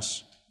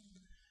 yes?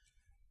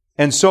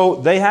 And so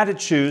they had to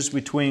choose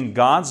between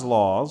God's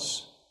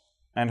laws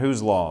and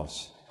whose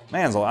laws?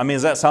 Man's law. I mean,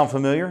 does that sound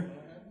familiar?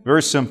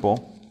 Very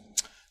simple.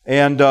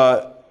 And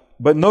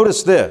but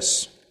notice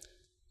this.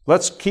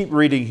 Let's keep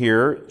reading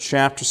here,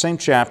 same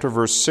chapter,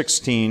 verse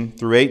 16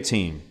 through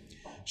 18.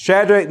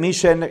 Shadrach,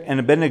 Meshach, and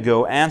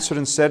Abednego answered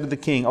and said to the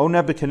king, O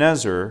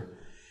Nebuchadnezzar,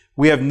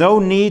 we have no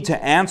need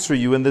to answer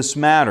you in this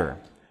matter.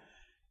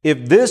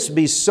 If this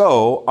be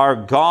so, our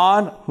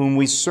God whom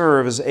we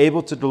serve is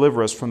able to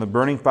deliver us from the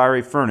burning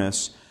fiery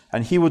furnace,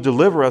 and he will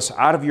deliver us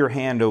out of your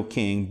hand, O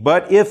king.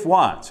 But if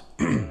what?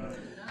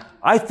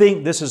 I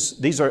think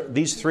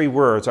these 3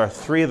 words are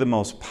 3 of the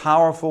most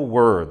powerful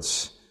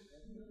words.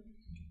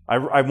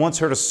 I once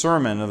heard a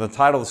sermon, and the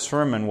title of the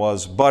sermon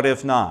was, But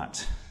If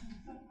Not.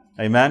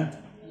 Amen?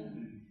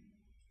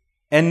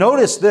 And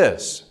notice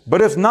this,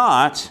 but if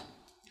not,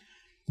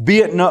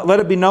 let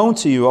it be known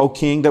to you, O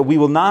king, that we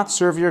will not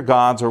serve your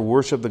gods or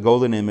worship the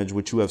golden image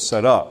which you have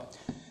set up.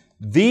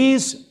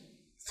 These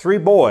 3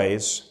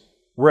 boys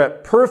were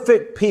at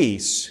perfect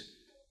peace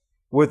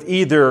with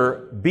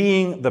either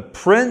being the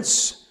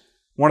prince,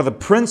 one of the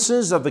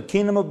princes of the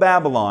kingdom of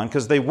Babylon,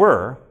 because they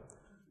were,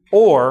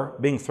 or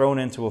being thrown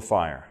into a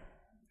fire.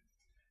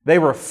 They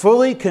were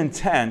fully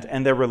content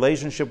in their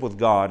relationship with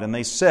God, and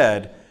they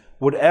said,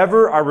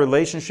 whatever our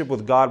relationship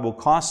with God will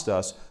cost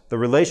us, the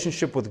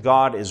relationship with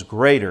God is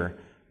greater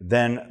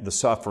than the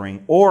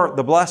suffering or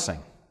the blessing,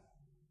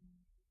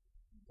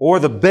 or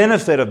the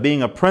benefit of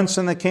being a prince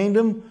in the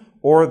kingdom,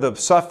 or the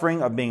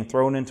suffering of being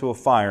thrown into a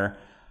fire.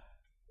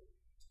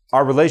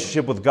 Our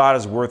relationship with God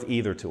is worth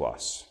either to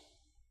us.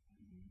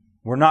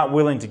 We're not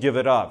willing to give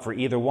it up for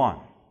either one.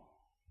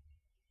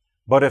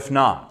 But if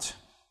not,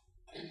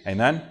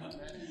 amen?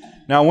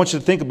 Now I want you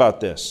to think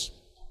about this.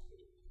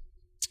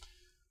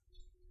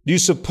 Do you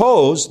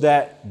suppose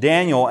that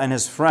Daniel and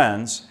his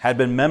friends had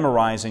been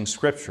memorizing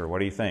Scripture? What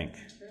do you think?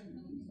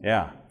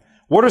 Yeah.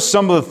 What are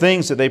some of the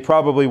things that they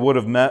probably would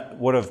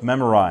have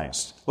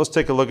memorized? Let's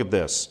take a look at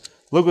this.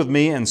 Look with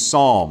me in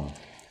Psalm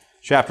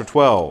chapter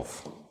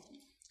 12.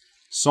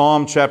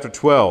 Psalm chapter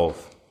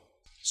 12.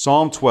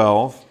 Psalm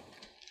 12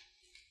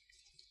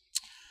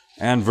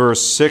 and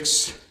verse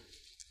 6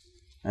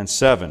 and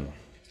 7.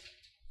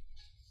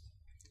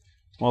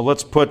 Well,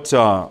 let's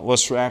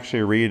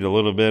actually read a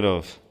little bit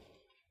of,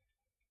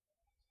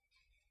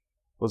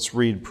 let's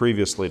read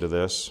previously to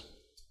this.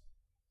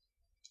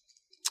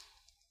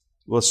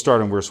 Let's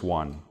start in verse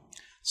 1.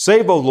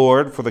 Save, O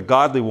Lord, for the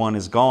godly one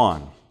is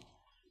gone.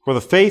 For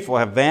the faithful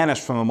have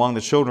vanished from among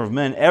the children of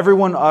men.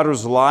 Everyone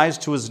utters lies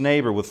to his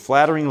neighbor. With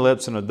flattering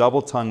lips and a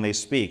double tongue they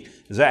speak.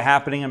 Is that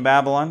happening in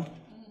Babylon?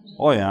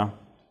 Oh yeah.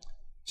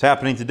 It's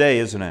happening today,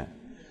 isn't it?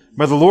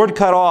 But the Lord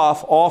cut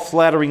off all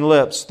flattering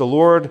lips. The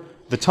Lord,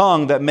 the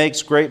tongue that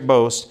makes great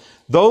boast.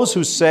 Those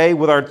who say,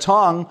 with our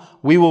tongue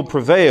we will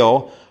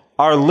prevail.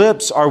 Our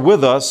lips are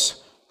with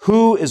us.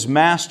 Who is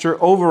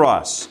master over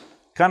us?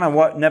 Kind of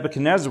what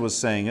Nebuchadnezzar was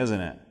saying,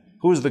 isn't it?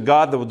 Who is the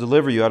God that will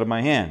deliver you out of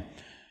my hand?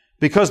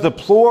 Because the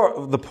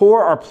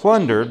poor are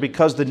plundered,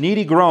 because the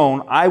needy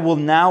groan, I will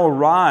now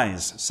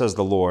arise, says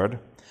the Lord.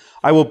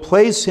 I will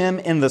place him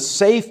in the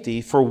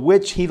safety for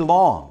which he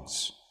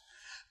longs.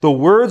 The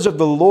words of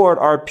the Lord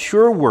are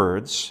pure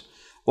words,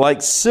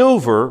 like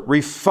silver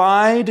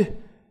refined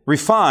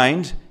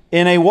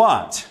in a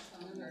what?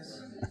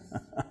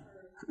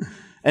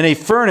 In a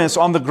furnace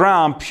on the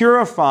ground,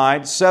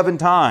 purified 7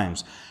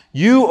 times.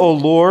 You, O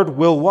Lord,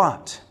 will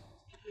what?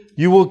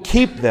 You will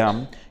keep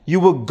them. You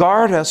will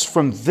guard us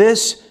from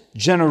this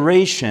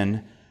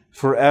generation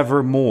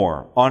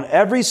forevermore. On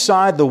every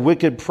side the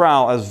wicked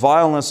prowl, as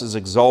violence is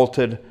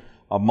exalted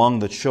among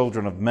the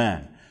children of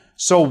men.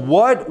 So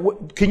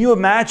what can you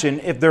imagine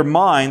if their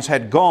minds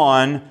had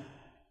gone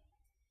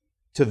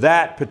to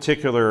that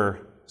particular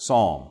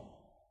psalm?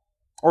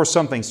 Or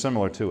something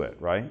similar to it,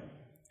 right?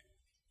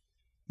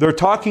 They're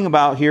talking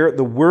about here,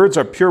 the words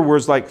are pure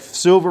words like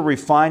silver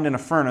refined in a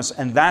furnace,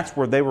 and that's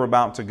where they were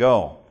about to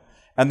go.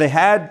 And they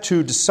had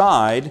to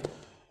decide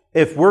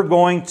if we're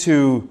going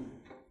to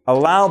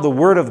allow the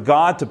Word of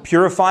God to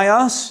purify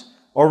us,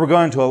 or we're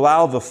going to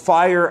allow the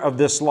fire of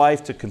this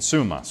life to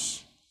consume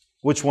us.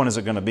 Which one is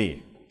it going to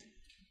be?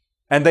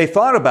 And they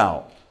thought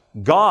about,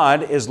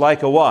 God is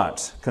like a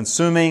what?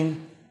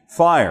 Consuming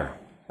fire.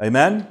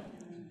 Amen?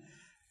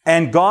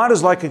 And God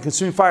is like a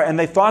consuming fire. And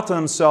they thought to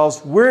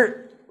themselves,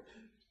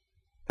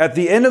 at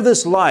the end of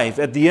this life,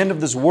 at the end of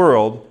this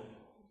world,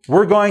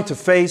 we're going to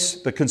face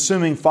the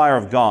consuming fire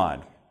of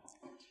God.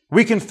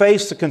 We can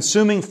face the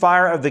consuming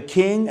fire of the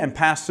king and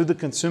pass through the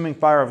consuming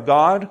fire of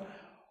God,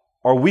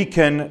 or we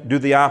can do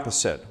the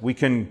opposite. We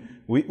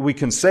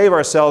can save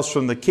ourselves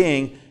from the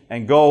king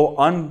and go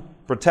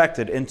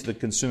unprotected into the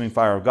consuming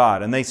fire of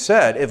God. And they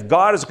said, if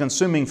God is a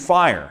consuming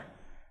fire,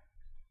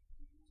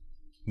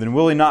 then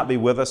will He not be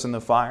with us in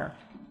the fire?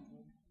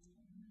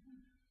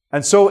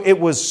 And so it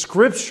was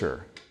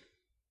Scripture,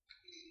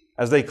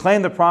 as they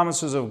claimed the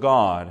promises of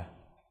God,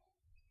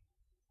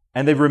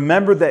 and they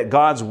remembered that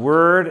God's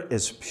Word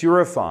is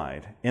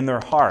purified in their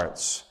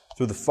hearts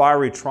through the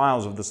fiery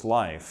trials of this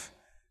life,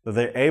 that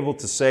they're able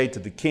to say to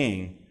the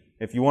king,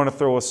 if you want to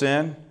throw us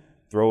in,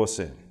 throw us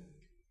in.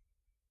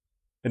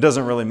 It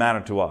doesn't really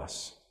matter to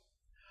us.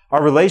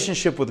 Our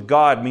relationship with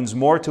God means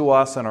more to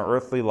us than our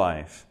earthly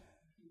life.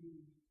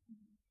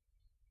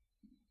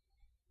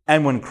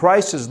 And when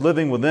Christ is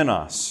living within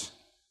us,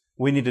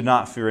 we need to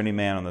not fear any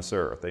man on this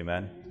earth.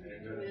 Amen?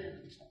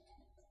 Amen.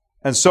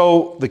 And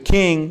so the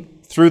king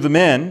threw them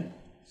in,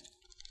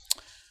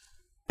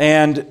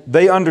 and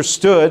they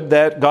understood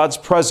that God's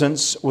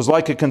presence was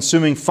like a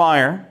consuming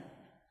fire.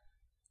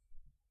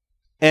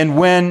 And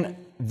when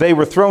they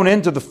were thrown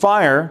into the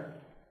fire,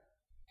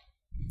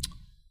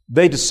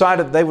 they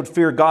decided they would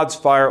fear God's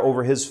fire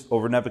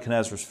over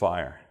Nebuchadnezzar's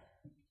fire.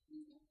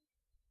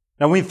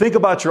 Now, when you think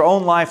about your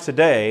own life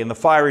today and the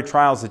fiery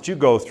trials that you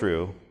go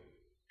through,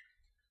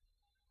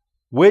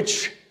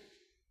 which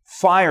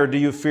fire do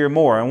you fear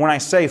more? And when I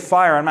say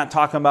fire, I'm not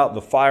talking about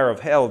the fire of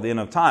hell at the end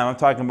of time. I'm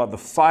talking about the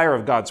fire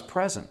of God's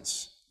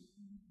presence.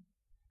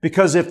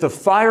 Because if the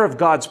fire of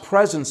God's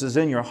presence is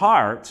in your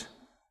heart,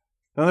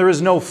 then there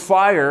is no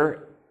fiery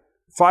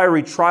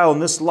trial in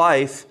this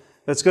life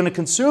that's going to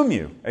consume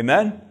you.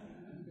 Amen?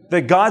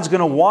 That God's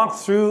going to walk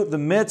through the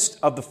midst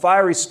of the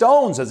fiery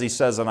stones, as He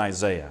says in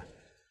Isaiah.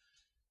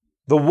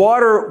 The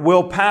water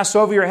will pass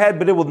over your head,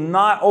 but it will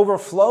not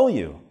overflow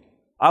you.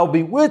 I'll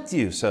be with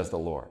you, says the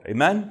Lord.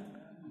 Amen?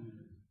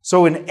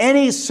 So in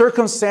any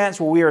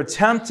circumstance where we are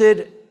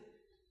tempted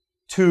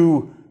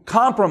to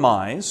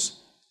compromise,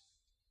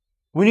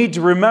 we need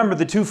to remember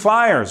the two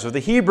fires of the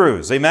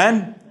Hebrews.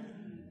 Amen?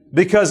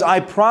 Because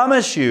I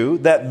promise you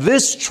that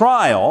this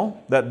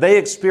trial that they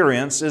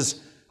experience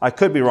is, I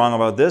could be wrong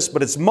about this,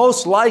 but it's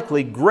most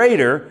likely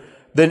greater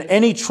than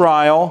any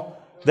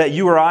trial that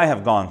you or I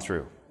have gone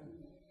through.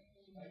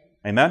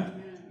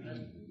 Amen?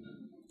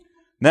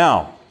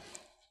 Now,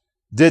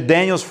 did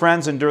Daniel's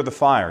friends endure the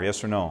fire?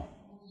 Yes or no?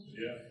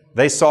 Yeah.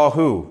 They saw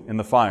who in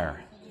the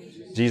fire?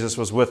 Jesus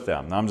was with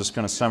them. Now I'm just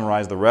going to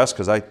summarize the rest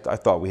because I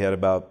thought we had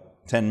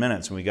about 10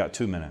 minutes and we got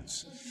 2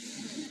 minutes.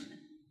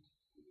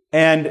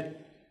 And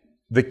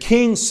the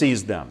king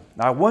sees them.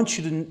 Now I want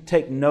you to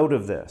take note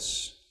of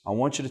this. I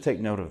want you to take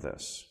note of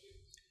this.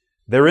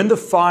 They're in the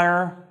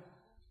fire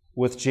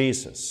with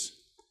Jesus.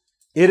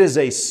 That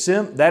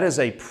is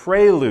a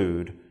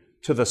prelude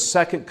to the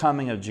second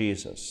coming of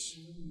Jesus.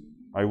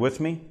 Are you with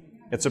me?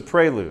 It's a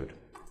prelude.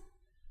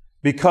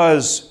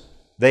 Because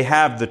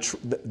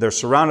they're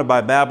surrounded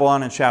by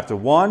Babylon in chapter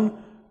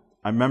 1.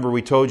 I remember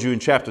we told you in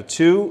chapter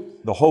 2,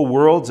 the whole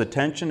world's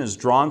attention is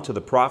drawn to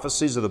the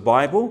prophecies of the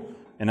Bible.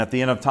 And at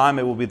the end of time,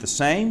 it will be the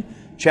same.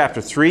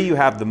 Chapter 3, you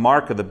have the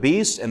mark of the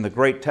beast and the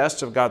great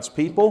test of God's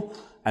people.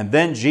 And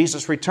then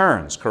Jesus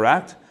returns,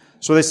 correct?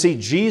 So they see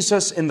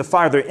Jesus in the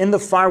fire. They're in the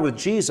fire with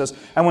Jesus.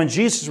 And when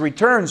Jesus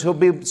returns, He'll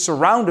be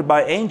surrounded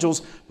by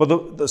angels.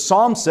 But the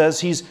Psalm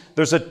says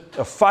there's a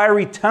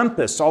fiery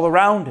tempest all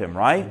around Him,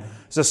 right?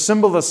 It's a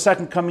symbol of the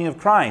second coming of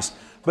Christ.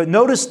 But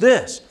notice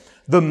this.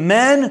 The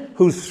men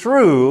who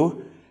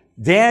threw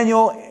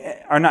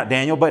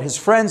but his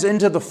friends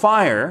into the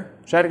fire,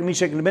 Shadrach,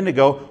 Meshach, and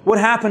Abednego, what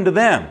happened to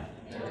them?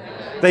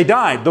 They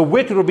died. The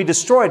wicked will be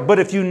destroyed. But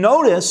if you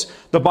notice,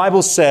 the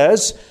Bible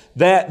says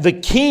that the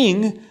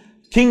King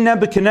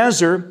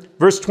Nebuchadnezzar,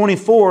 verse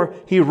 24,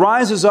 he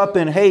rises up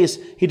in haste.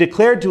 He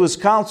declared to his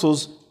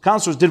counselors,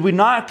 did we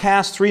not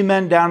cast 3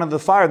 men down into the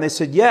fire? And they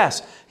said,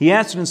 yes. He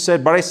answered and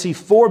said, but I see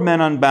 4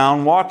 men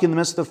unbound walking in the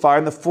midst of the fire,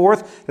 and the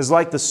 4th is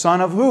like the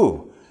son of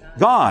who?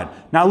 God.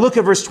 Now look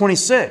at verse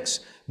 26.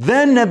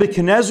 Then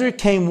Nebuchadnezzar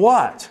came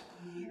what?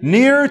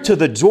 Near to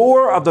the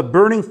door of the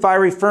burning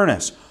fiery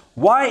furnace.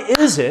 Why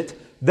is it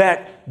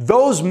that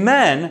those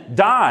men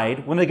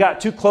died when they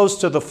got too close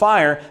to the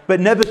fire, but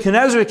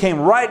Nebuchadnezzar came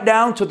right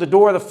down to the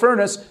door of the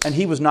furnace and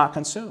he was not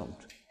consumed?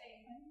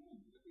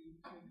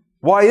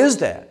 Why is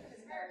that?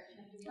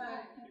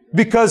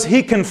 Because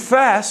he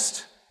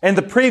confessed in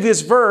the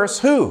previous verse,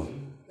 who?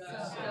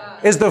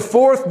 Is the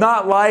 4th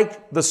not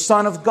like the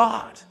Son of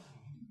God?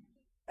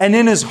 And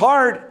in his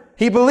heart,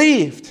 he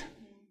believed.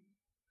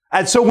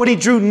 And so when he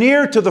drew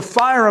near to the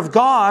fire of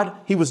God,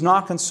 he was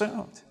not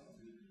consumed.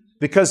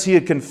 Because he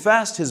had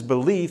confessed his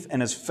belief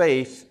and his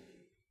faith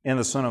in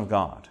the Son of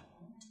God.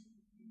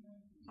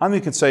 How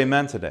many can say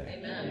amen today?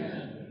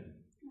 Amen.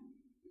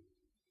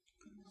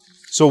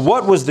 So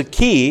what was the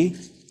key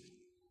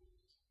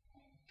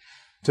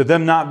to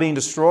them not being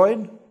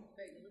destroyed?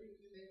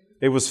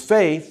 It was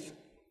faith.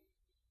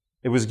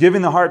 It was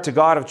giving the heart to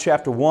God of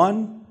chapter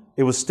 1.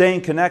 It was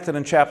staying connected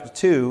in chapter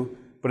 2.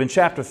 But in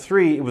chapter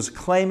 3, it was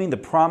claiming the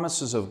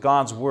promises of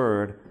God's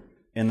Word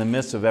in the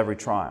midst of every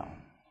trial.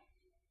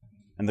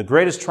 And the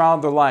greatest trial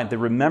of their life, they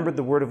remembered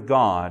the Word of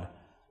God,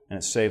 and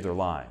it saved their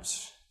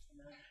lives.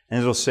 And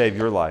it'll save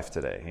your life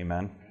today.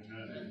 Amen?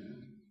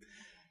 Amen.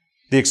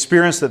 The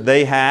experience that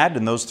they had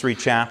in those 3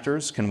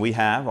 chapters, can we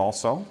have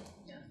also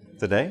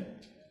today?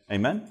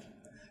 Amen?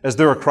 Is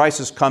there a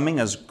crisis coming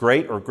as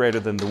great or greater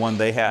than the one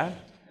they had?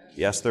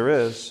 Yes, there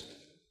is.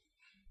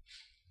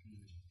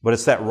 But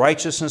it's that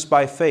righteousness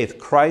by faith,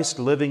 Christ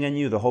living in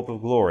you, the hope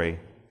of glory,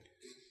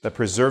 that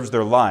preserves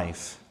their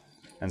life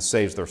and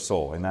saves their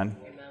soul. Amen?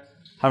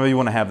 How many of you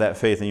want to have that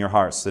faith in your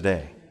hearts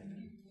today?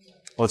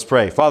 Let's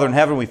pray. Father in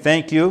heaven, we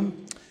thank you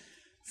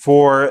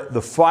for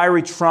the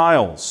fiery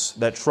trials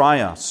that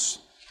try us,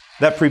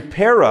 that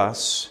prepare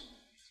us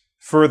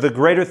for the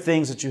greater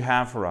things that you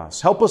have for us.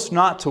 Help us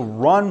not to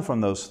run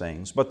from those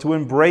things, but to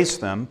embrace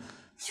them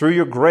through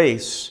your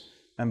grace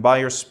and by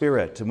your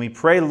Spirit. And we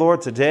pray,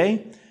 Lord,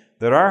 today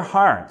that our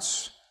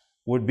hearts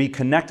would be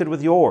connected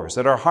with yours,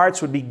 that our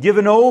hearts would be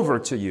given over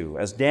to you,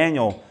 as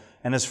Daniel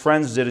and his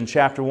friends did in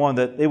chapter 1,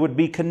 that they would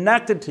be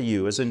connected to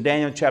you, as in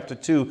Daniel chapter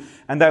 2,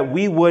 and that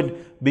we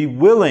would be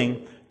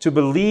willing to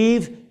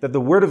believe that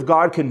the Word of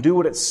God can do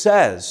what it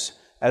says,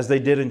 as they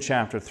did in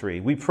chapter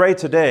 3. We pray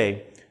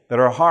today that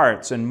our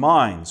hearts and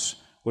minds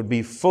would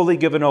be fully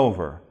given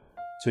over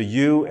to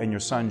you and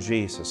your Son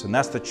Jesus. And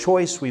that's the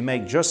choice we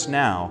make just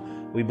now.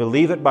 We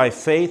believe it by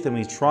faith, and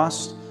we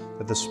trust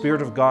that the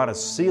Spirit of God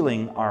is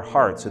sealing our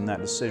hearts in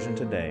that decision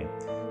today.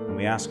 And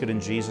we ask it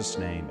in Jesus'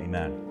 name.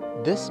 Amen.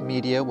 This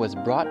media was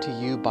brought to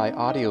you by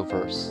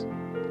Audioverse,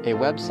 a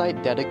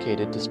website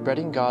dedicated to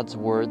spreading God's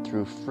Word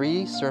through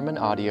free sermon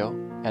audio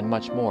and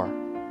much more.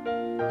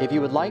 If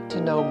you would like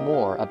to know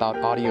more about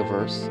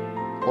Audioverse,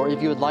 or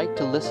if you would like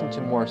to listen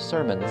to more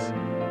sermons,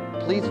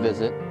 please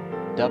visit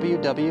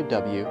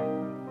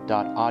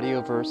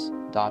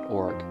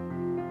www.audioverse.org.